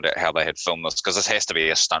had found out how they had filmed this, because this has to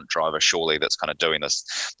be a stunt driver surely that's kind of doing this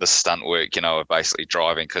stunt work, of basically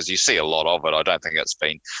driving, because you see a lot of it. I don't think it's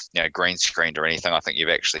been green screened or anything. I think you've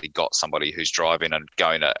actually got somebody who's driving and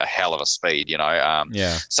going at a hell of a speed,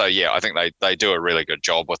 so I think they do a really good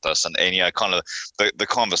job with this, and kind of the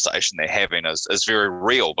conversation they're having is very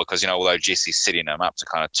real, because although Jesse's setting them up to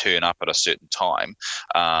kind of turn up at a certain time,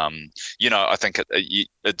 I think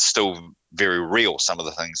it's still very real, some of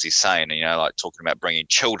the things he's saying, like talking about bringing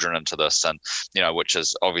children into this, and which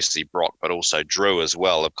is obviously Brock, but also Drew as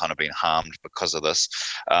well, have kind of been harmed because of this,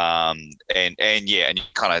 and you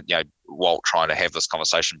kind of Walt trying to have this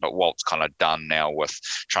conversation, but Walt's kind of done now with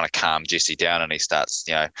trying to calm Jesse down, and he starts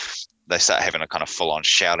they start having a kind of full-on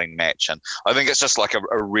shouting match. And I think it's just like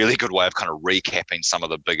a really good way of kind of recapping some of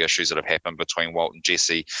the big issues that have happened between Walt and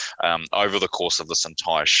Jesse over the course of this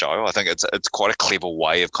entire show. I think it's quite a clever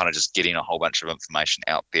way of kind of just getting a whole bunch of information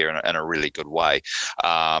out there in a really good way.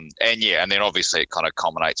 And then obviously it kind of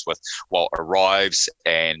culminates with Walt arrives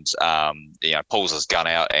and pulls his gun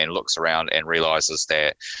out and looks around and realizes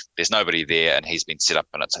that there's nobody there and he's been set up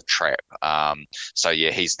and it's a trap.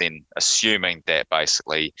 He's then assuming that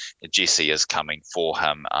basically Jesse is coming for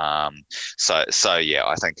him. I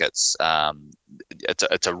think it's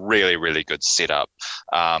it's a really, really good setup.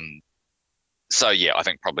 So yeah, I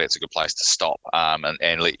think probably it's a good place to stop,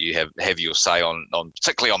 and let you have your say on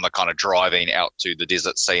particularly on the kind of driving out to the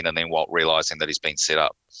desert scene, and then Walt realizing that he's been set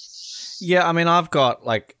up. Yeah, I mean, I've got,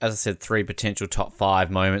 like, as I said, 3 potential top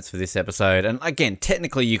 5 moments for this episode. And again,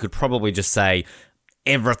 technically, you could probably just say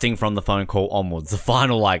everything from the phone call onwards, the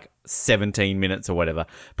final, like, 17 minutes or whatever.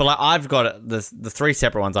 But, like, I've got the 3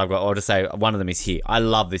 separate ones I've got. I'll just say one of them is here. I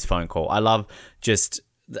love this phone call. I love just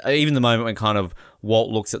even the moment when kind of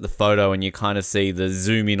Walt looks at the photo and you kind of see the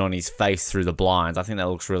zoom in on his face through the blinds. I think that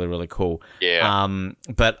looks really, really cool. Yeah.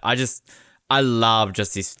 But I love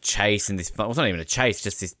just this chase and this, well, it's not even a chase,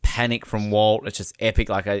 just this panic from Walt. It's just epic.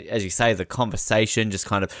 Like, as you say, the conversation, just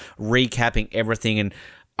kind of recapping everything. And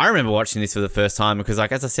I remember watching this for the first time because,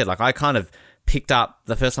 like, as I said, like, I kind of picked up,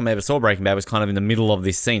 the first time I ever saw Breaking Bad was kind of in the middle of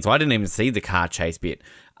this scene. So I didn't even see the car chase bit.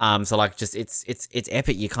 So, like, just, it's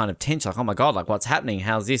epic. You kind of tense, like, oh my God, like, what's happening?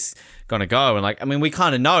 How's this going to go? And, like, I mean, we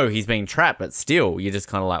kind of know he's being trapped, but still, you're just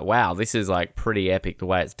kind of like, wow, this is, like, pretty epic the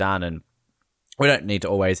way it's done. And we don't need to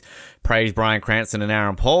always praise Bryan Cranston and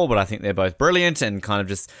Aaron Paul, but I think they're both brilliant, and kind of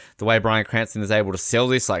just the way Bryan Cranston is able to sell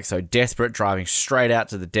this, like, so desperate, driving straight out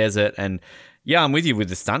to the desert. And yeah, I'm with you with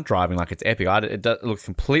the stunt driving, like, it's epic. It looks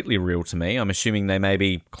completely real to me. I'm assuming they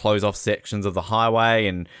maybe close off sections of the highway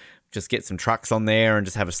and just get some trucks on there and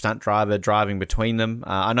just have a stunt driver driving between them.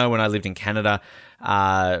 I know when I lived in Canada,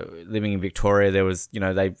 living in Victoria, there was,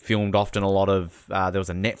 they filmed often a lot of, there was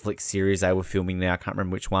a Netflix series they were filming there. I can't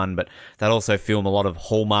remember which one, but they'd also film a lot of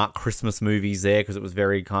Hallmark Christmas movies there because it was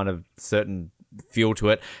very kind of certain feel to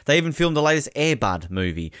it. They even filmed the latest Air Bud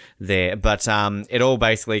movie there, but it all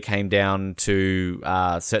basically came down to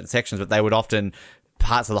certain sections, but they would often,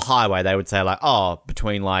 parts of the highway, they would say like, oh,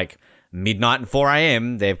 between like midnight and 4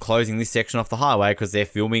 a.m, they're closing this section off the highway because they're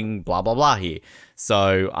filming blah, blah, blah here.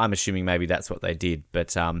 So I'm assuming maybe that's what they did.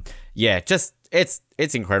 But yeah, just it's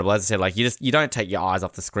incredible. As I said, like you don't take your eyes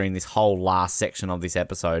off the screen this whole last section of this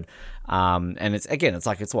episode. And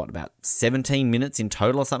it's what, about 17 minutes in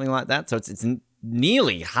total or something like that. So it's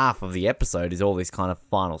nearly half of the episode is all this kind of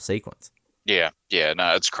final sequence. Yeah,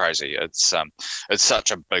 no, it's crazy. It's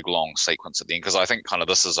such a big long sequence at the end because I think kind of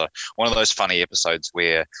this is one of those funny episodes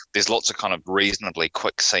where there's lots of kind of reasonably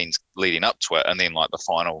quick scenes leading up to it, and then like the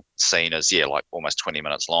final scene is like almost 20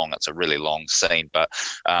 minutes long. It's a really long scene, but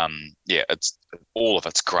it's all of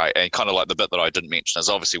it's great. And kind of like the bit that I didn't mention is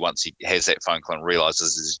obviously once he has that phone call and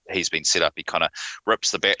realizes he's been set up, he kind of rips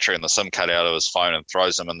the battery and the SIM card out of his phone and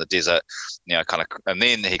throws them in the desert, and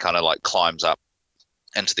then he kind of like climbs up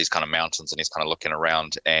into these kind of mountains and he's kind of looking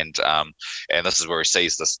around and this is where he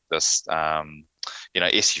sees this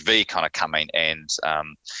SUV kind of coming and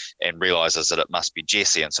realizes that it must be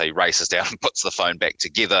Jesse, and so he races down and puts the phone back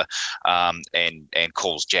together and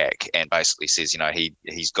calls Jack and basically says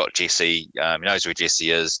he's got Jesse, he knows where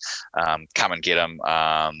Jesse is, come and get him,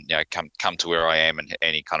 come to where I am, and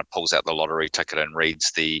he kind of pulls out the lottery ticket and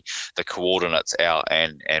reads the coordinates out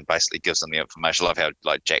and basically gives them the information. I love how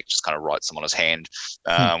like Jack just kind of writes them on his hand,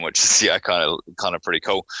 which is kind of pretty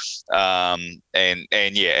cool, and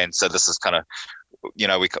so this is kind of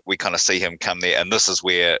we kind of see him come there, and this is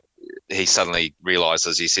where he suddenly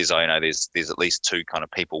realizes, he says, there's at least 2 kind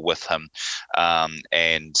of people with him,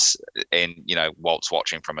 and Walt's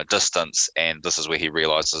watching from a distance, and this is where he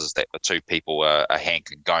realizes that the 2 people are Hank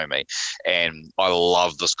and Gomi. And I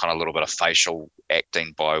love this kind of little bit of facial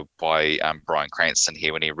acting by Bryan Cranston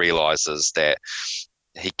here when he realizes that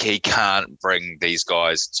he can't bring these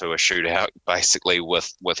guys to a shootout basically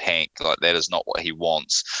with Hank. Like that is not what he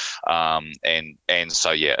wants. And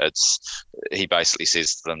so he basically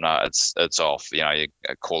says to them, no, it's off. You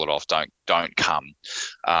call it off. Don't come.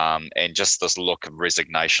 And just this look of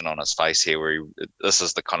resignation on his face here, where this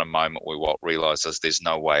is the kind of moment where Walt realizes there's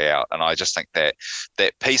no way out. And I just think that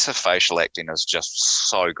piece of facial acting is just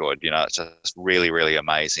so good. It's just really, really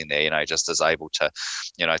amazing there. Just is able to,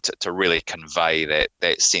 to really convey that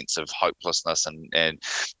sense of hopelessness and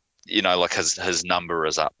like his number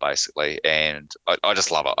is up basically, and I just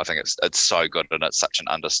love it. I think it's so good, and it's such an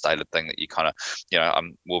understated thing that you kind of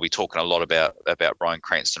we'll be talking a lot about Bryan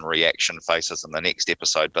Cranston reaction faces in the next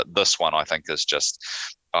episode, but this one I think is just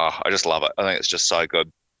I just love it. I think it's just so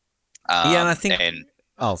good. And I think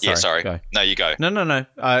sorry. Go. No, you go. No.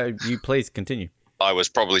 You please continue. I was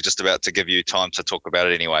probably just about to give you time to talk about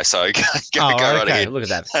it anyway, so go okay. right ahead. Look at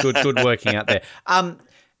that. Good working out there.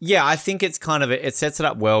 Yeah, I think it's kind of it sets it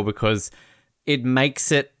up well because it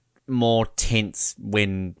makes it more tense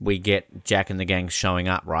when we get Jack and the gang showing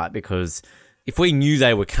up, right? Because if we knew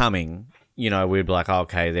they were coming, we'd be like, oh,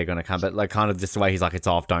 okay, they're going to come. But like kind of just the way he's like, it's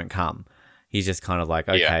off, don't come. he's just kind of like,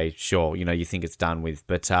 Yeah. okay, sure, you think it's done with.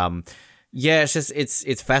 But yeah, it's just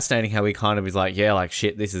it's fascinating how he kind of is like, yeah, like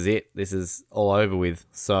shit, this is it, this is all over with.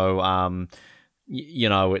 So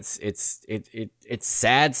it's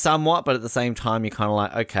sad somewhat, but at the same time, you're kind of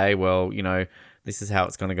like, okay, well, this is how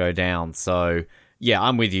it's going to go down. So yeah,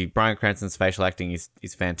 I'm with you. Bryan Cranston's facial acting is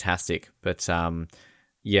fantastic, but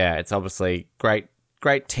yeah, it's obviously great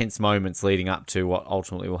tense moments leading up to what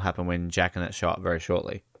ultimately will happen when Jack and that show up very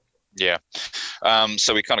shortly. Yeah.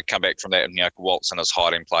 So we kind of come back from that, and Walt's in his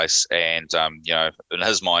hiding place, and in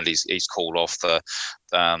his mind he's called off the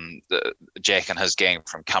Jack and his gang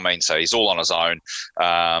from coming, so he's all on his own,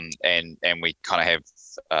 and we kind of have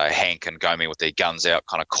Hank and Gomi with their guns out,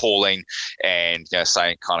 kind of calling and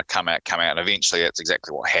saying, kind of come out, and eventually that's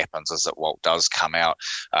exactly what happens, is that Walt does come out.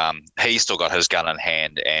 He's still got his gun in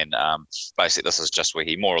hand, and basically this is just where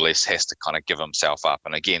he more or less has to kind of give himself up.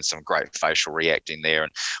 And again, some great facial reacting there,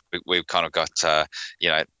 and we've kind of got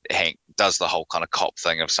Hank does the whole kind of cop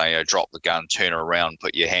thing of saying, drop the gun, turn around,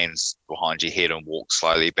 put your hands behind your head and walk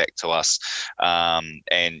slowly back to us. And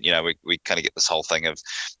we kind of get this whole thing of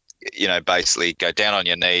basically go down on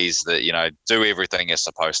your knees, that do everything you're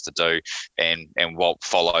supposed to do, and Walt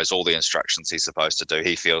follows all the instructions he's supposed to do.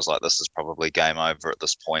 He feels like this is probably game over at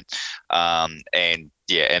this point. And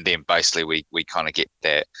then basically we kind of get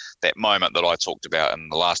that moment that I talked about in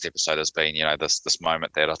the last episode as being, this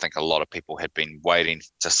moment that I think a lot of people had been waiting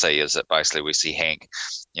to see, is that basically we see Hank,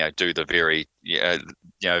 do the very,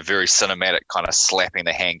 very cinematic kind of slapping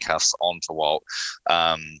the handcuffs onto Walt.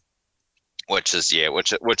 Which is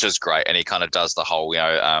great, and he kind of does the whole,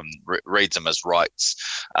 reads him his rights,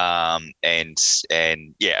 sorry,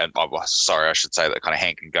 I should say that kind of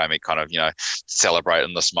Hank and Gomi kind of celebrate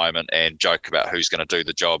in this moment and joke about who's going to do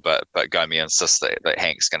the job, but Gomi insists that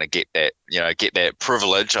Hank's going to get that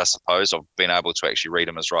privilege, I suppose, of being able to actually read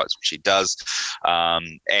him his rights, which he does,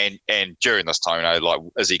 and during this time, like,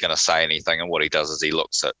 is he going to say anything? And what he does is he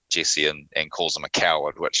looks at Jesse and calls him a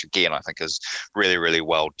coward, which again I think is really, really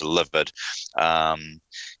well delivered. And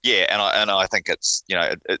I think it's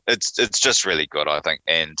it's just really good, I think.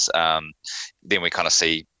 And then we kind of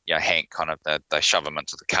see Hank kind of they shove him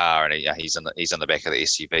into the car, and he's in the back of the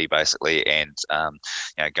SUV basically, and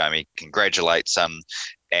Gomi congratulates him,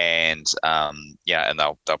 and and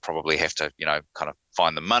they'll probably have to kind of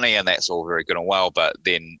find the money, and that's all very good and well. But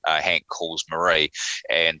then Hank calls Marie,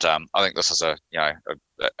 and I think this is a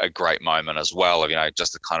great moment as well of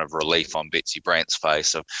just the kind of relief on Betsy Brandt's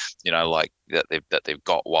face of like that they've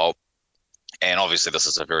got Walt. And obviously this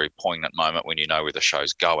is a very poignant moment when where the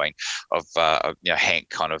show's going, of Hank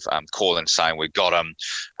kind of calling, saying, "We got him,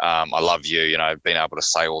 I love you," being able to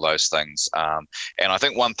say all those things. And I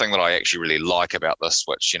think one thing that I actually really like about this,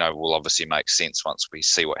 which will obviously make sense once we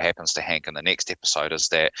see what happens to Hank in the next episode, is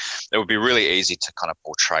that it would be really easy to kind of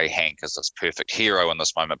portray Hank as this perfect hero in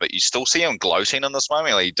this moment, but you still see him gloating in this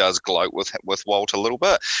moment. Like, he does gloat with Walt a little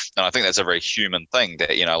bit, and I think that's a very human thing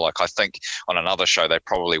that like, I think on another show they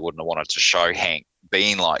probably wouldn't have wanted to show Hank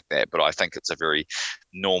being like that, but I think it's a very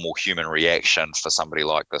normal human reaction for somebody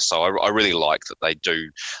like this. So I really like that they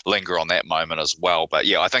do linger on that moment as well. But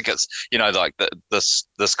yeah, I think it's like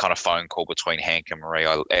this kind of phone call between Hank and Marie,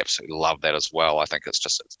 I absolutely love that as well. I think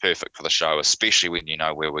it's perfect for the show, especially when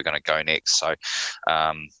where we're going to go next. So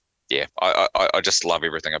I just love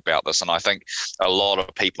everything about this. And I think a lot of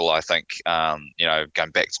people, going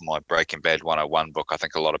back to my Breaking Bad 101 book, I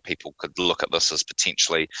think a lot of people could look at this as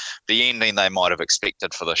potentially the ending they might have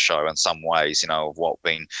expected for the show in some ways, of Walt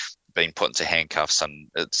being put into handcuffs and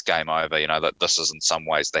it's game over, that this is in some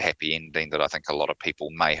ways the happy ending that I think a lot of people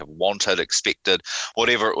may have wanted, expected,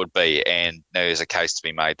 whatever it would be. And there's a case to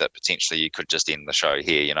be made that potentially you could just end the show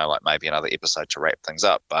here, like maybe another episode to wrap things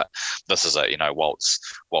up. But this is it, Walt's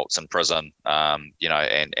in prison, and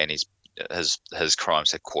his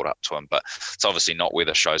crimes have caught up to him, but it's obviously not where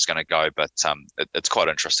the show's going to go. But it's quite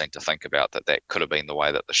interesting to think about that could have been the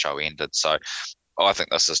way that the show ended. So I think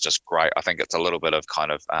this is just great. I think it's a little bit of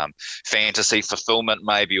kind of fantasy fulfillment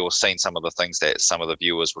maybe, or seeing some of the things that some of the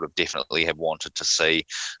viewers would have definitely have wanted to see.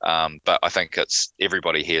 But I think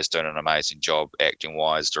everybody here is doing an amazing job, acting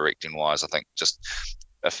wise, directing wise. I think just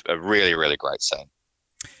a really, really great scene.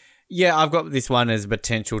 Yeah, I've got this one as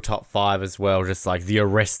potential top 5 as well, just like the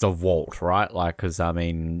arrest of Walt, right? Like, because I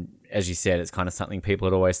mean, as you said, it's kind of something people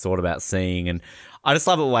had always thought about seeing, and I just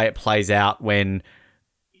love the way it plays out when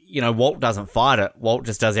Walt doesn't fight it. Walt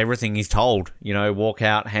just does everything he's told. Walk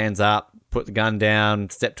out, hands up, put the gun down,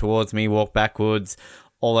 step towards me, walk backwards,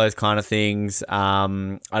 all those kind of things.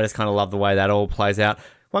 I just kind of love the way that all plays out.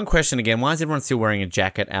 One question again, why is everyone still wearing a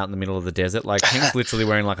jacket out in the middle of the desert? Like, Hank's literally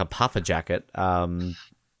wearing like a puffer jacket.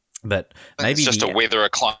 But I think maybe it's just a weather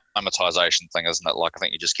acclimatization thing, isn't it? Like I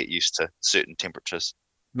think you just get used to certain temperatures.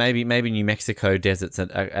 maybe New Mexico deserts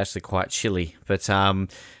are actually quite chilly. But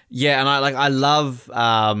yeah, and I love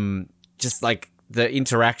just like the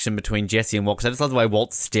interaction between Jesse and Walt, because I just love the way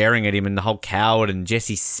Walt's staring at him and the whole coward, and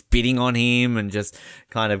Jesse spitting on him and just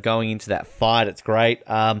kind of going into that fight. It's great.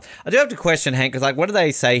 I do have to question Hank, because like, what do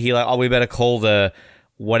they say here? Like, oh, we better call the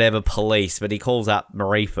whatever police, but he calls up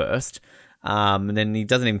Marie first. And then he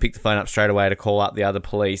doesn't even pick the phone up straight away to call up the other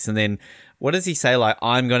police. And then what does he say? Like,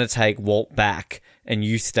 I'm going to take Walt back and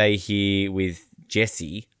you stay here with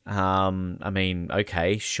Jesse. I mean,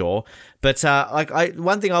 okay, sure. But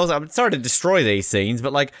one thing I'm sorry to destroy these scenes,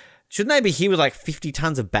 but like, shouldn't they be here with like 50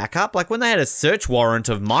 tons of backup? Like when they had a search warrant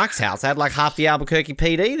of Mike's house, they had like half the Albuquerque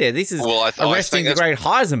PD there. This is arresting the great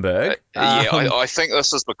Heisenberg. I think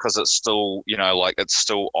this is because it's still, like it's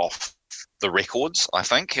still off the records, I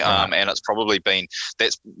think, and it's probably been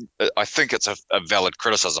I think it's a valid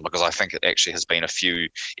criticism, because I think it actually has been a few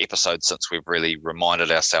episodes since we've really reminded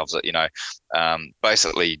ourselves that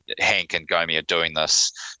basically Hank and Gomi are doing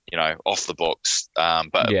this off the books,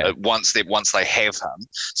 but once they have him,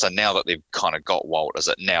 so now that they've kind of got Walt, is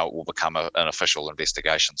it now it will become an official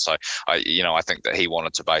investigation. So I think that he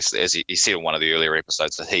wanted to basically, as he said in one of the earlier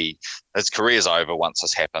episodes, that his career's over once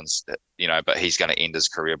this happens, but he's going to end his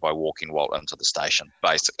career by walking Walt into the station,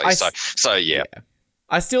 basically. So yeah.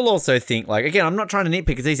 I still also think, like, again, I'm not trying to nitpick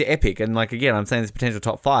because these are epic, and like, again, I'm saying this potential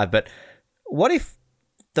top 5, but what if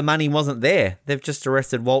the money wasn't there? They've just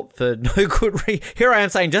arrested Walt for no good reason. Here I am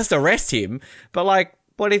saying just arrest him, but like,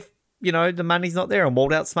 what if, the money's not there and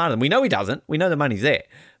Walt outsmarted them? We know he doesn't. We know the money's there,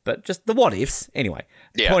 but just the what ifs. Anyway.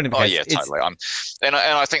 Yeah. Totally. And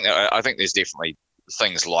I think there's definitely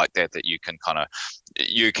things like that you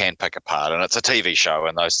can pick apart, and it's a TV show,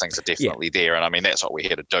 and those things are definitely there. And I mean, that's what we're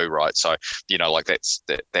here to do, right? So like that's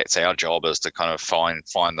our job, is to kind of find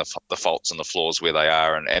the faults and the flaws where they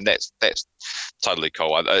are, and that's totally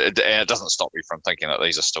cool. And it doesn't stop me from thinking that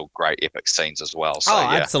these are still great epic scenes as well. So,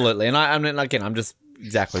 absolutely. And I mean, again, I'm just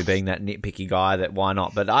exactly being that nitpicky guy, that why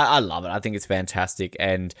not? But I love it. I think it's fantastic,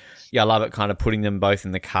 and I love it kind of putting them both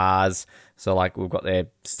in the cars. So, like, we've got their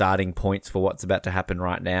starting points for what's about to happen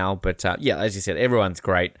right now. But, as you said, everyone's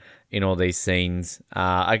great in all these scenes.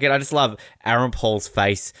 Again, I just love Aaron Paul's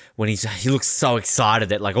face when he looks so excited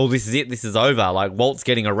that, like, oh, this is it. This is over. Like, Walt's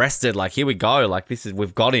getting arrested. Like, here we go. Like,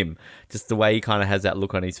 we've got him. Just the way he kind of has that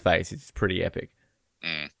look on his face. It's pretty epic.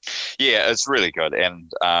 Yeah, it's really good,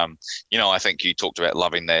 and I think you talked about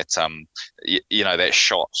loving that that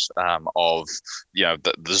shot of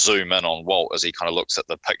the zoom in on Walt as he kind of looks at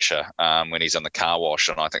the picture when he's in the car wash,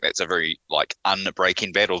 and I think that's a very like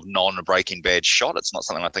un-Breaking Bad or non-Breaking Bad shot. It's not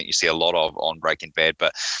something I think you see a lot of on Breaking Bad,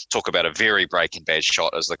 but talk about a very Breaking Bad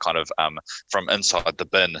shot as the kind of from inside the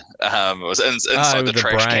bin, it was inside the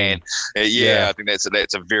trash can. I think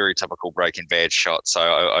that's a very typical Breaking Bad shot. So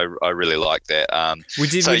I really like that. We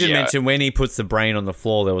did mention when he puts the brain on the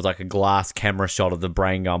floor, there was like a glass camera shot of the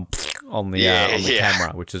brain going on the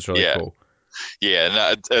camera, which is really cool. Yeah,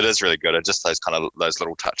 no, it is really good. Just those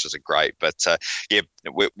little touches are great. But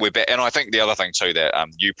we're back. And I think the other thing too that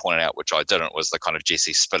you pointed out, which I didn't, was the kind of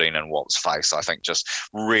Jesse spitting in Walt's face. I think just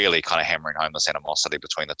really kind of hammering home this animosity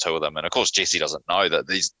between the two of them. And of course, Jesse doesn't know that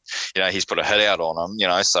he's put a hit out on him.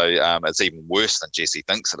 So it's even worse than Jesse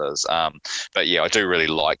thinks it is. But I do really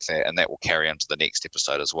like that, and that will carry into the next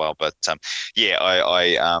episode as well. But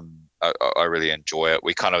I really enjoy it.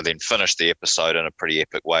 We kind of then finished the episode in a pretty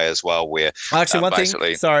epic way as well, where actually one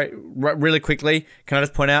thing, sorry, really quickly, can I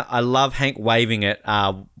just point out, I love Hank waving at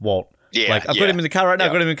Walt. Yeah, I've got him in the car right now.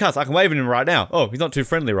 I've got him in the car. So I can wave at him right now. Oh, he's not too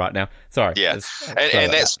friendly right now. Sorry. Yeah,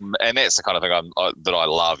 and that's the kind of thing that I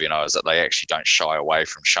love. Is that they actually don't shy away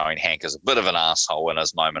from showing Hank as a bit of an asshole in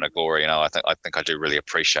his moment of glory. I think I do really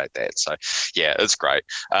appreciate that. So yeah, it's great.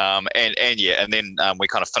 And then we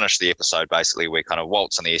kind of finished the episode basically. We kind of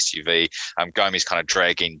Walt's in the SUV. Gomi's kind of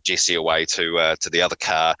dragging Jesse away to the other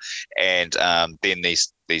car, and then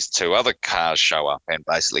these two other cars show up, and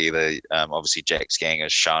basically obviously Jack's gang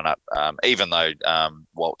has shown up, even though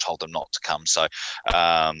Walt told them not to come. So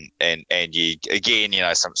some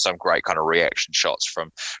great kind of reaction shots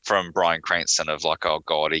from Bryan Cranston of like, oh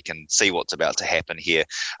god, he can see what's about to happen here,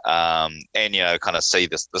 and kind of see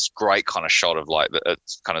this great kind of shot of like it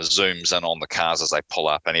kind of zooms in on the cars as they pull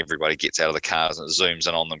up, and everybody gets out of the cars, and it zooms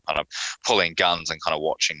in on them kind of pulling guns and kind of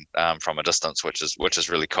watching from a distance, which is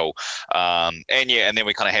really cool. And then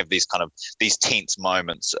we kind of have these tense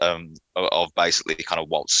moments of basically kind of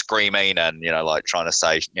Walt screaming and like trying to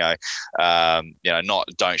say not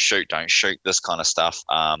don't shoot, this kind of stuff,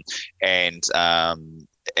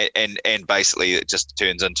 and basically it just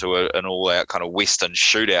turns into an all-out kind of Western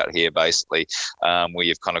shootout here, basically, where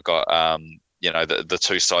you've kind of got the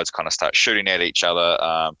two sides kind of start shooting at each other.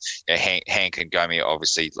 Hank and Gomi are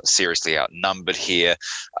obviously seriously outnumbered here.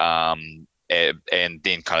 And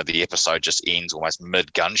then kind of the episode just ends almost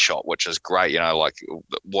mid gunshot, which is great. Like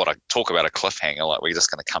what I talk about a cliffhanger, like we're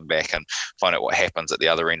just going to come back and find out what happens at the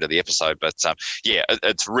other end of the episode. But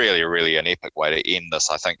it's really, really an epic way to end this,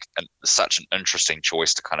 I think, and such an interesting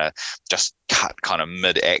choice to kind of just cut kind of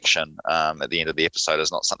mid action at the end of the episode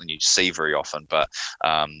is not something you see very often, but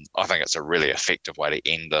I think it's a really effective way to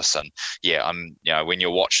end this. And when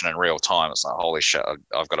you're watching in real time, it's like, holy shit,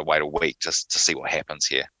 I've got to wait a week just to see what happens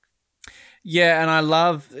here. Yeah, and I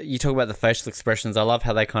love, you talk about the facial expressions, I love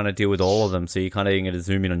how they kind of deal with all of them. So you kind of get to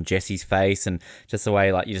zoom in on Jesse's face and just the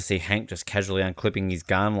way, like, you just see Hank just casually unclipping his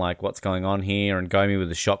gun, like, what's going on here, and Gomi with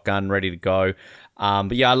the shotgun ready to go.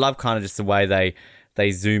 But yeah, I love kind of just the way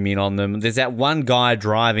they zoom in on them. There's that one guy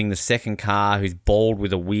driving the second car who's bald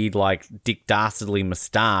with a weird, like, Dick Dastardly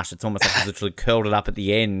moustache. It's almost like he's literally curled it up at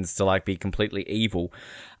the ends to, like, be completely evil.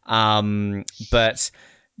 But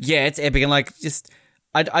yeah, it's epic. And, like, just...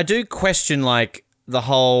 I do question, like, the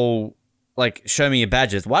whole, like, show me your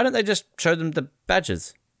badges. Why don't they just show them the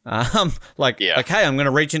badges? Okay, I'm going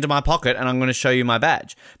to reach into my pocket and I'm going to show you my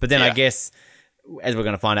badge. But then I guess, as we're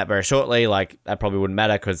going to find out very shortly, like, that probably wouldn't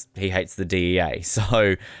matter because he hates the DEA.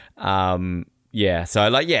 So, I mean,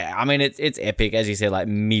 it's epic. As you said, like,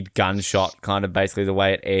 mid-gunshot, kind of basically the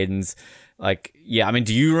way it ends. Like, yeah, I mean,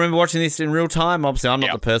 do you remember watching this in real time? Obviously, I'm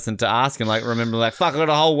not the person to ask and, like, remember, like, fuck, I got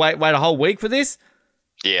to wait a whole week for this?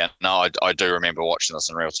 Yeah, no, I do remember watching this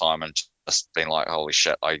in real time and just being like, holy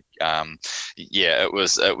shit! It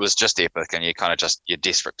was just epic, and you're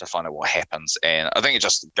desperate to find out what happens. And I think it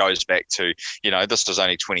just goes back to, this was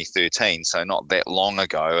only 2013, so not that long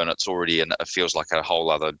ago, and it's already it feels like a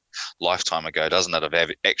whole other lifetime ago, doesn't it? Of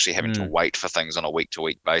actually having to wait for things on a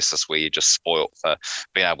week-to-week basis, where you're just spoilt for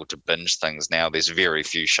being able to binge things. Now there's very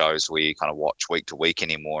few shows where you kind of watch week to week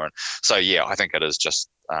anymore, and so yeah, I think it is just.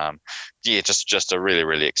 Just a really,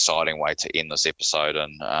 really exciting way to end this episode.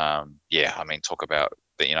 And I mean, talk about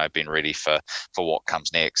being ready for what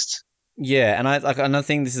comes next. Yeah, and I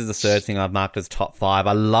think this is the third thing I've marked as top 5.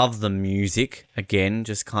 I love the music again,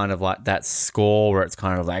 just kind of like that score where it's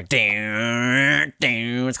kind of like down.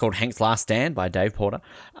 It's called Hank's Last Stand by Dave Porter.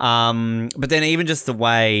 But then even just the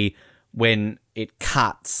way when it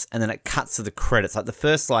cuts and then it cuts to the credits, like the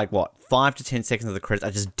first 5 to 10 seconds of the credits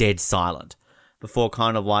are just dead silent. Before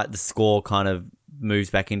kind of like the score kind of moves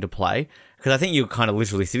back into play. Because I think you're kind of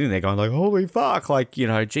literally sitting there going like, holy fuck, like,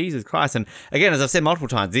 Jesus Christ. And again, as I've said multiple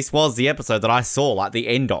times, this was the episode that I saw like the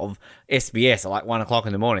end of SBS at like 1 o'clock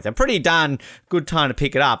in the morning. It's a pretty darn good time to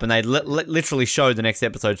pick it up. And they literally showed the next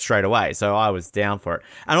episode straight away. So I was down for it.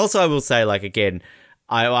 And also I will say, like, again,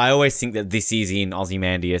 I always think that this is in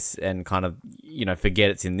Ozymandias and kind of, forget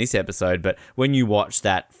it's in this episode. But when you watch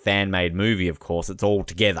that fan-made movie, of course, it's all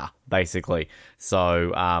together, basically.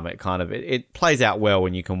 So it plays out well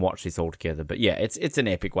when you can watch this all together. But yeah, it's an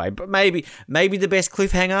epic way. But maybe the best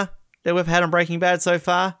cliffhanger that we've had on Breaking Bad so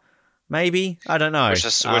far. Maybe. I don't know. Which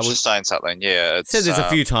is saying something, yeah. It's said there's a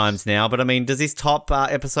few times now, but I mean, does this top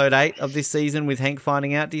episode 8 of this season with Hank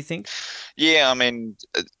finding out, do you think? Yeah, I mean,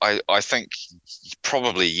 I think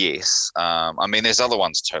probably yes. I mean, there's other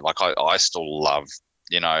ones too. Like, I still love,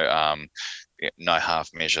 No Half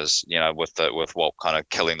Measures, with Walt kind of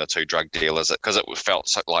killing the 2 drug dealers, because it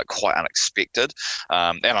felt like quite unexpected.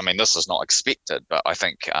 And I mean, this is not expected, but I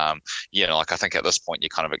think, I think at this point you're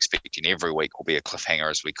kind of expecting every week will be a cliffhanger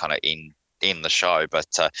as we kind of end the show. But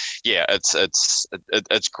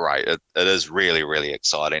it's great. It is really, really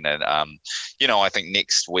exciting. And I think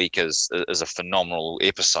next week is a phenomenal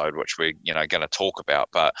episode, which we're going to talk about.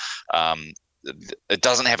 But it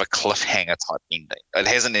doesn't have a cliffhanger type ending. It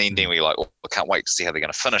has an ending where you're like, I can't wait to see how they're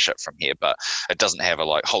going to finish it from here, but it doesn't have a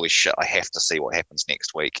like, holy shit, I have to see what happens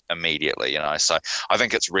next week immediately, So I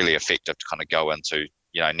think it's really effective to kind of go into,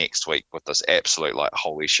 next week with this absolute like,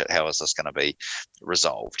 holy shit, how is this going to be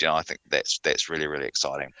resolved? I think that's really, really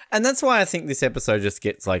exciting. And that's why I think this episode just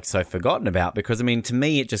gets like so forgotten about, because I mean, to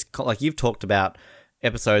me, it just, like you've talked about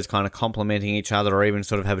episodes kind of complementing each other, or even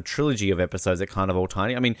sort of have a trilogy of episodes that kind of all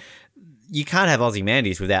tiny. I mean, you can't have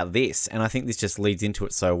Ozymandias without this, and I think this just leads into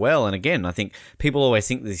it so well. And again, I think people always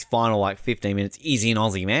think this final like 15 minutes is in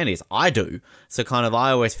Ozymandias. I do. So kind of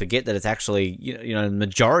I always forget that it's actually, the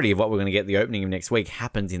majority of what we're going to get the opening of next week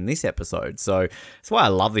happens in this episode. So that's why I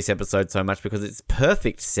love this episode so much, because it's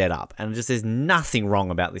perfect setup, and just there's nothing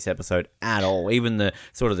wrong about this episode at all. Even the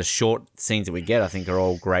sort of the short scenes that we get, I think, are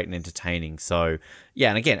all great and entertaining. So yeah,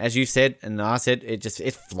 and again, as you said and I said,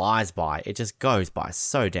 it flies by. It just goes by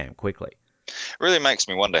so damn quickly. It really makes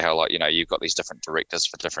me wonder how, you've got these different directors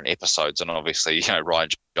for different episodes, and obviously,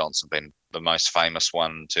 Rian Johnson being the most famous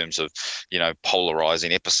one in terms of,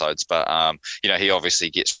 polarizing episodes. But, he obviously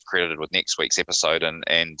gets credited with next week's episode, and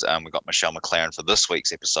we got Michelle MacLaren for this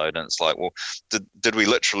week's episode. And it's like, well, did we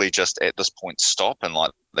literally just at this point stop and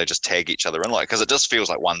they just tag each other in, because it just feels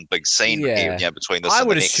like one big scene here, between this and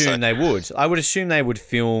the next. They would. I would assume they would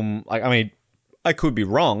film, I could be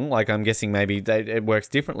wrong. I'm guessing maybe it works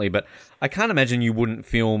differently, but I can't imagine you wouldn't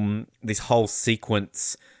film this whole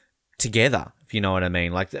sequence together, if you know what I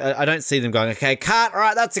mean. I don't see them going, okay, cut, all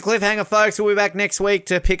right, that's the cliffhanger, folks. We'll be back next week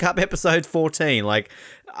to pick up episode 14.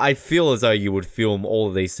 I feel as though you would film all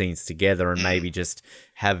of these scenes together and maybe just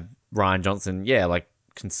have Rian Johnson,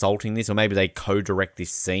 consulting this, or maybe they co-direct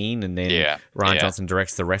this scene and then Rian Johnson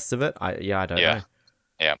directs the rest of it. I don't know.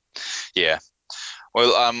 Yeah.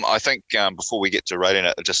 Well, I think before we get to rating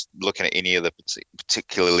it, just looking at any of the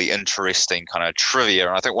particularly interesting kind of trivia,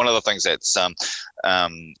 and I think one of the things that's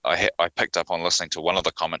I picked up on listening to one of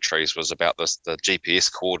the commentaries was about the GPS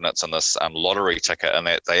coordinates and this lottery ticket, and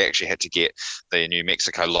that they actually had to get the New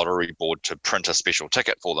Mexico Lottery Board to print a special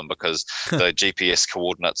ticket for them, because the GPS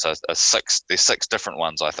coordinates are six. There's 6 different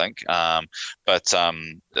ones, I think. But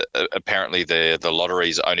apparently the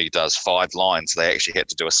lotteries only does 5 lines. They actually had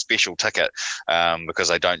to do a special ticket because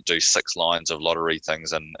they don't do 6 lines of lottery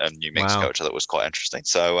things in New Mexico, which I thought was quite interesting.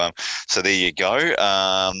 So there you go.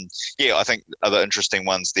 I think other interesting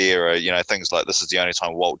ones there are, things like this is the only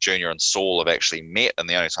time Walt Jr. and Saul have actually met, and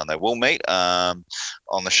the only time they will meet on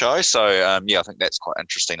the show. So I think that's quite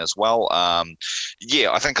interesting as well.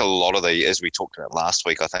 I think a lot of as we talked about last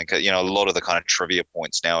week, I think a lot of the kind of trivia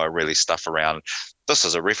points now are really stuff around, this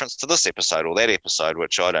is a reference to this episode or that episode,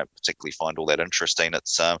 which I don't particularly find all that interesting.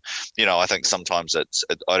 It's I think sometimes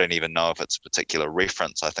I don't even know if it's a particular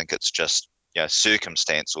reference. I think it's just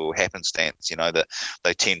circumstance or happenstance, that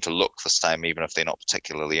they tend to look the same even if they're not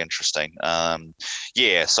particularly interesting. So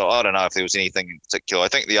I don't know if there was anything in particular. I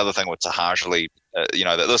think the other thing with Taharjali,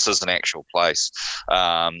 that this is an actual place,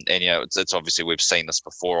 and it's obviously, we've seen this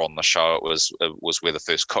before on the show. It was where the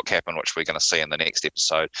first cook happened, which we're going to see in the next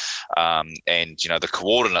episode. And the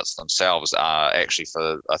coordinates themselves are actually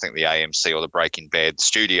for, I think, the AMC or the Breaking Bad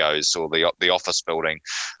studios, or the office building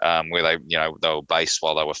where they were based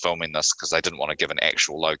while they were filming this, because they didn't want to give an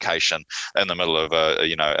actual location in the middle of a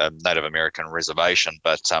Native American reservation.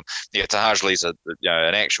 But Taharjali is an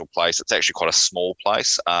actual place. It's actually quite a small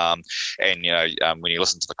place, and when you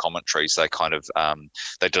listen to the commentaries, they kind of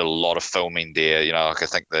they did a lot of filming there. I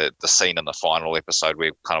think the scene in the final episode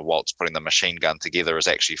where kind of Walt's putting the machine gun together is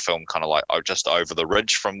actually filmed kind of just over the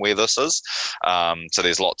ridge from where this is. So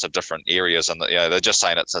there's lots of different areas, and they're just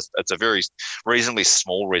saying it's a very reasonably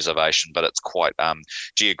small reservation, but it's quite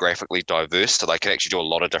geographically diverse. So they can actually do a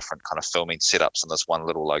lot of different kind of filming setups in this one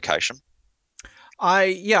little location.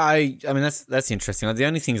 I mean that's interesting. The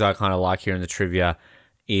only things I kind of like here in the trivia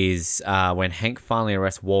is when Hank finally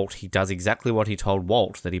arrests Walt, he does exactly what he told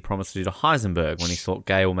Walt that he promised to do to Heisenberg when he thought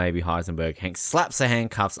Gale may be Heisenberg. Hank slaps the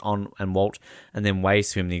handcuffs on and Walt and then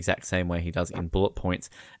waves to him the exact same way he does in Bullet Points.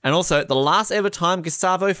 And also, the last ever time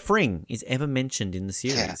Gustavo Fring is ever mentioned in the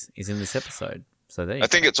series is in this episode. So there you go.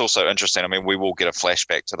 think it's also interesting. I mean, we will get a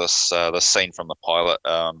flashback to this scene from the pilot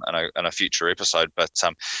in a future episode, but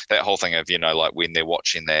that whole thing of when they're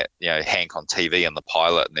watching that Hank on TV in the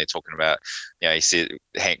pilot, and they're talking about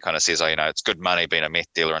Hank kind of says, it's good money being a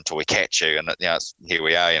meth dealer until we catch you, and here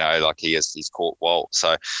we are, he's caught Walt.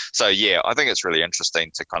 So I think it's really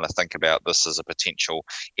interesting to kind of think about this as a potential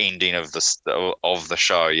ending of the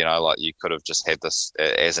show. You could have just had this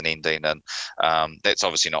as an ending, and that's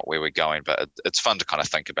obviously not where we're going, but it's fun to kind of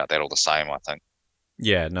think about that all the same, I think.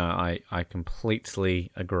 Yeah, no, I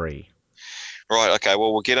completely agree. Right, okay,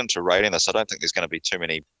 well, we'll get into rating this. I don't think there's going to be too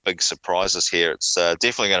many big surprises here. It's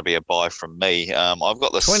definitely going to be a buy from me. I've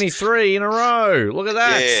got this 23 in a row. Look at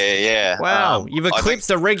that. Yeah. Wow, you've eclipsed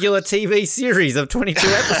a regular TV series of 22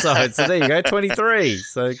 episodes. So there you go, 23.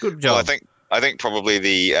 So good job. Well, I think probably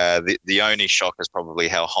the only shock is probably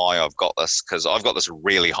how high I've got this, because I've got this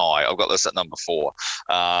really high. I've got this at number 4,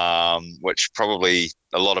 which probably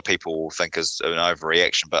a lot of people will think is an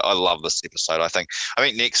overreaction, but I love this episode. I think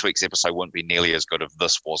next week's episode wouldn't be nearly as good if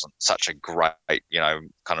this wasn't such a great,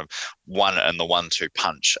 kind of one in the 1-2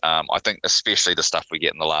 punch. I think especially the stuff we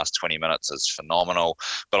get in the last 20 minutes is phenomenal,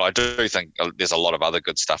 but I do think there's a lot of other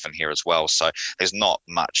good stuff in here as well. So there's not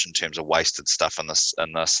much in terms of wasted stuff in this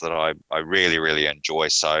that I really, really enjoy.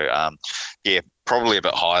 So probably a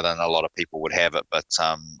bit higher than a lot of people would have it, but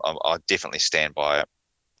I definitely stand by it.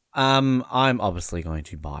 I'm obviously going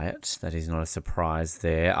to buy it. That is not a surprise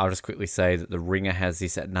there. I'll just quickly say that The Ringer has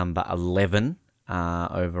this at number 11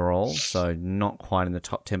 overall, so not quite in the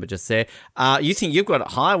top 10, but just there. You think you've got it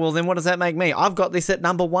high? Well, then what does that make me? I've got this at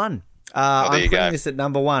number 1. I'm putting this at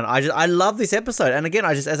number 1. I love this episode. And again,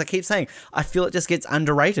 as I keep saying, I feel it just gets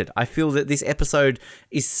underrated. I feel that this episode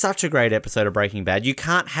is such a great episode of Breaking Bad. You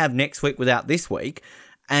can't have next week without this week.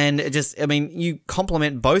 And you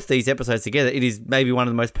complement both these episodes together. It is maybe one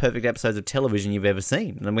of the most perfect episodes of television you've ever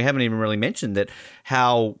seen. And we haven't even really mentioned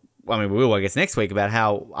we will, I guess, next week about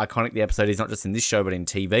how iconic the episode is, not just in this show, but in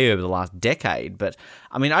TV over the last decade. But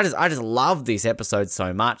I just love this episode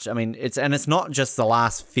so much. I mean, it's not just the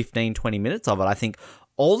last 15, 20 minutes of it. I think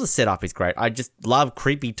all the setup is great. I just love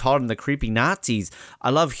Creepy Todd and the creepy Nazis.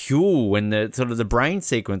 I love Huel and the sort of the brain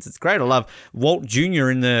sequence. It's great. I love Walt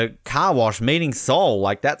Jr. in the car wash meeting Sol.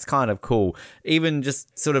 Like, that's kind of cool. Even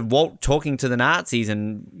just sort of Walt talking to the Nazis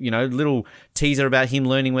and, little teaser about him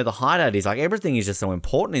learning where the hideout is. Like, everything is just so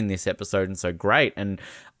important in this episode and so great. And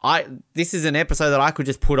this is an episode that I could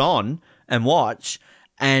just put on and watch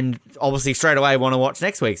and obviously straight away want to watch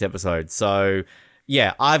next week's episode. So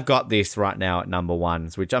yeah, I've got this right now at number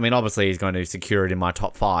 1, which, obviously is going to secure it in my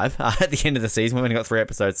top 5 at the end of the season. We've only got 3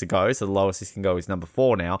 episodes to go, so the lowest this can go is number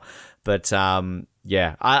 4 now. But,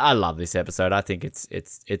 I love this episode. I think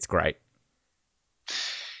it's great.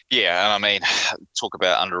 Yeah, and talk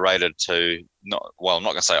about underrated to I'm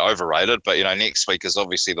not going to say overrated, but, next week is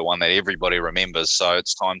obviously the one that everybody remembers. So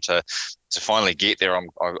it's time to finally get there. I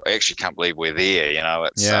actually can't believe we're there.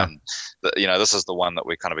 This is the one that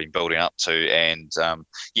we've kind of been building up to. And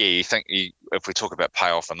you think if we talk about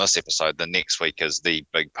payoff in this episode, the next week is the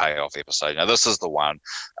big payoff episode. Now, this is the one.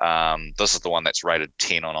 This is the one that's rated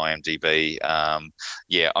 10 on IMDb. I'm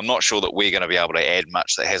not sure that we're going to be able to add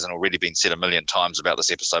much that hasn't already been said a million times about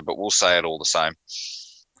this episode, but we'll say it all the same.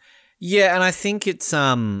 Yeah, and I think it's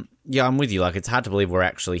I'm with you. Like, it's hard to believe we're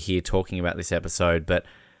actually here talking about this episode, but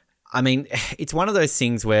it's one of those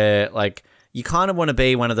things where, like, you kind of want to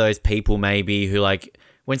be one of those people maybe who, like,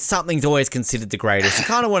 when something's always considered the greatest, you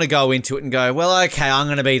kind of want to go into it and go, well, okay, I'm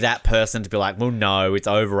going to be that person to be like, well, no, it's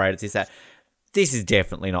overrated, this, that. This is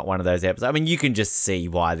definitely not one of those episodes. You can just see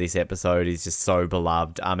why this episode is just so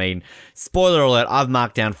beloved. Spoiler alert, I've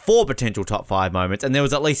marked down 4 potential top 5 moments, and there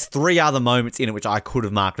was at least 3 other moments in it which I could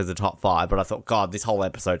have marked as a top 5, but I thought, God, this whole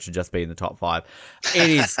episode should just be in the top 5. It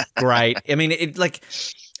is great.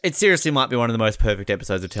 It seriously might be one of the most perfect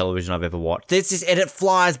episodes of television I've ever watched. It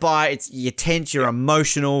flies by. You're tense, you're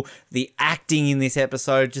emotional. The acting in this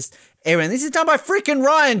episode, just everything. This is done by freaking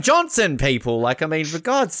Rian Johnson, people. For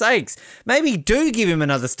God's sakes, maybe do give him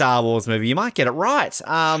another Star Wars movie. You might get it right.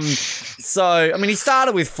 He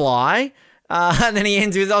started with Fly, and then he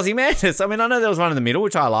ends with Ozymandias. I know there was one in the middle,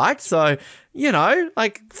 which I liked. So,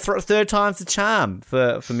 third time's the charm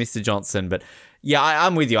for Mr. Johnson. But yeah,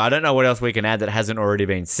 I'm with you. I don't know what else we can add that hasn't already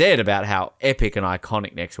been said about how epic and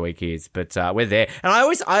iconic next week is, but we're there. And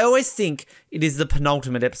I always think it is the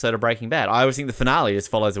penultimate episode of Breaking Bad. I always think the finale just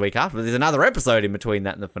follows the week after, but there's another episode in between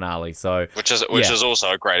that and the finale. So which is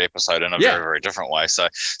also a great episode in a very, very different way. So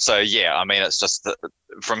it's just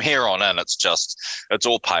from here on in, it's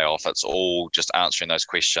all payoff. It's all just answering those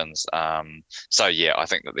questions. I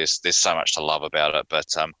think that there's so much to love about it, but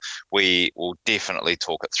we will definitely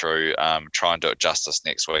talk it through, try and do it justice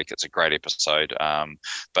next week. It's a great episode.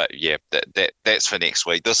 That's for next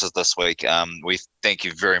week. This is this week. We thank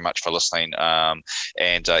you very much for listening.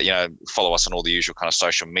 Follow us on all the usual kind of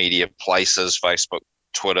social media places, Facebook,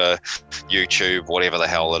 Twitter, YouTube, whatever the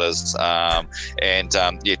hell it is.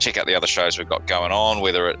 Check out the other shows we've got going on,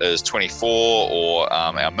 whether it is 24 or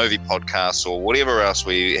our movie podcast or whatever else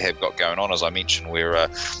we have got going on. As I mentioned, we're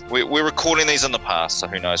recording these in the past, so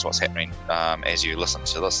who knows what's happening as you listen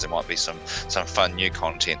to this. There might be some fun new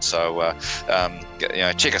content. So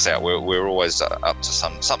check us out. We're always up to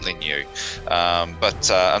something new.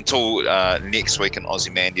 Until next week in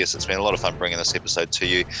Ozymandias, it's been a lot of fun bringing this episode to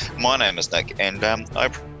you. My name is Nick, and I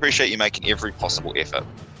appreciate you making every possible effort.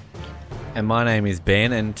 And my name is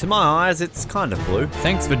Ben, and to my eyes, it's kind of blue.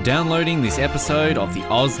 Thanks for downloading this episode of the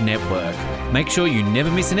Oz Network. Make sure you never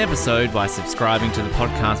miss an episode by subscribing to the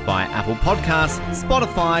podcast via Apple Podcasts,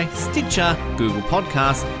 Spotify, Stitcher, Google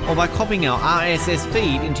Podcasts, or by copying our RSS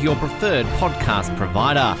feed into your preferred podcast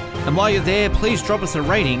provider. And while you're there, please drop us a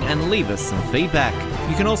rating and leave us some feedback.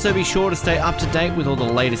 You can also be sure to stay up to date with all the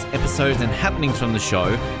latest episodes and happenings from the show,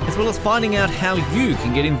 as well as finding out how you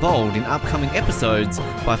can get involved in upcoming episodes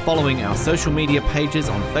by following our social media pages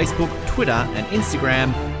on Facebook, Twitter, and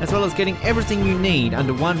Instagram, as well as getting everything you need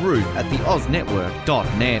under one roof at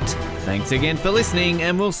theoznetwork.net. Thanks again for listening,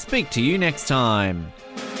 and we'll speak to you next time.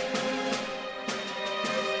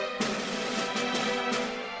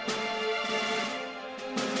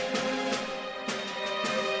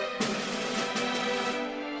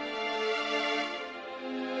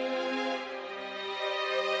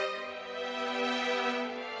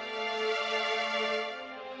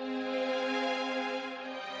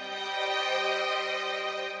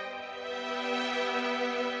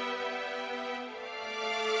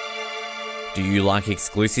 Do you like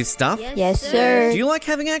exclusive stuff? Yes, sir. Do you like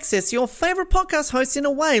having access to your favourite podcast hosts in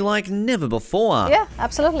a way like never before? Yeah,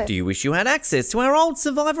 absolutely. Do you wish you had access to our old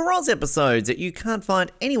Survivor Oz episodes that you can't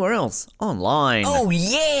find anywhere else online? Oh,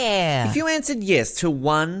 yeah! If you answered yes to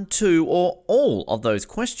one, two, or all of those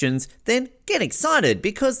questions, then get excited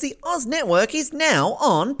because the Oz Network is now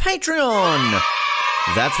on Patreon.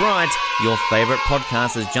 That's right, your favourite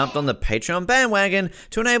podcast has jumped on the Patreon bandwagon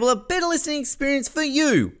to enable a better listening experience for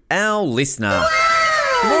you, our listener.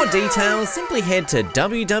 For more details, simply head to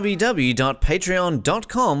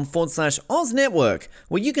www.patreon.com/Oz Network,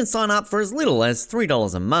 where you can sign up for as little as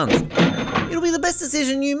 $3 a month. It'll be the best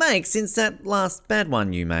decision you make since that last bad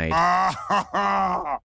one you made.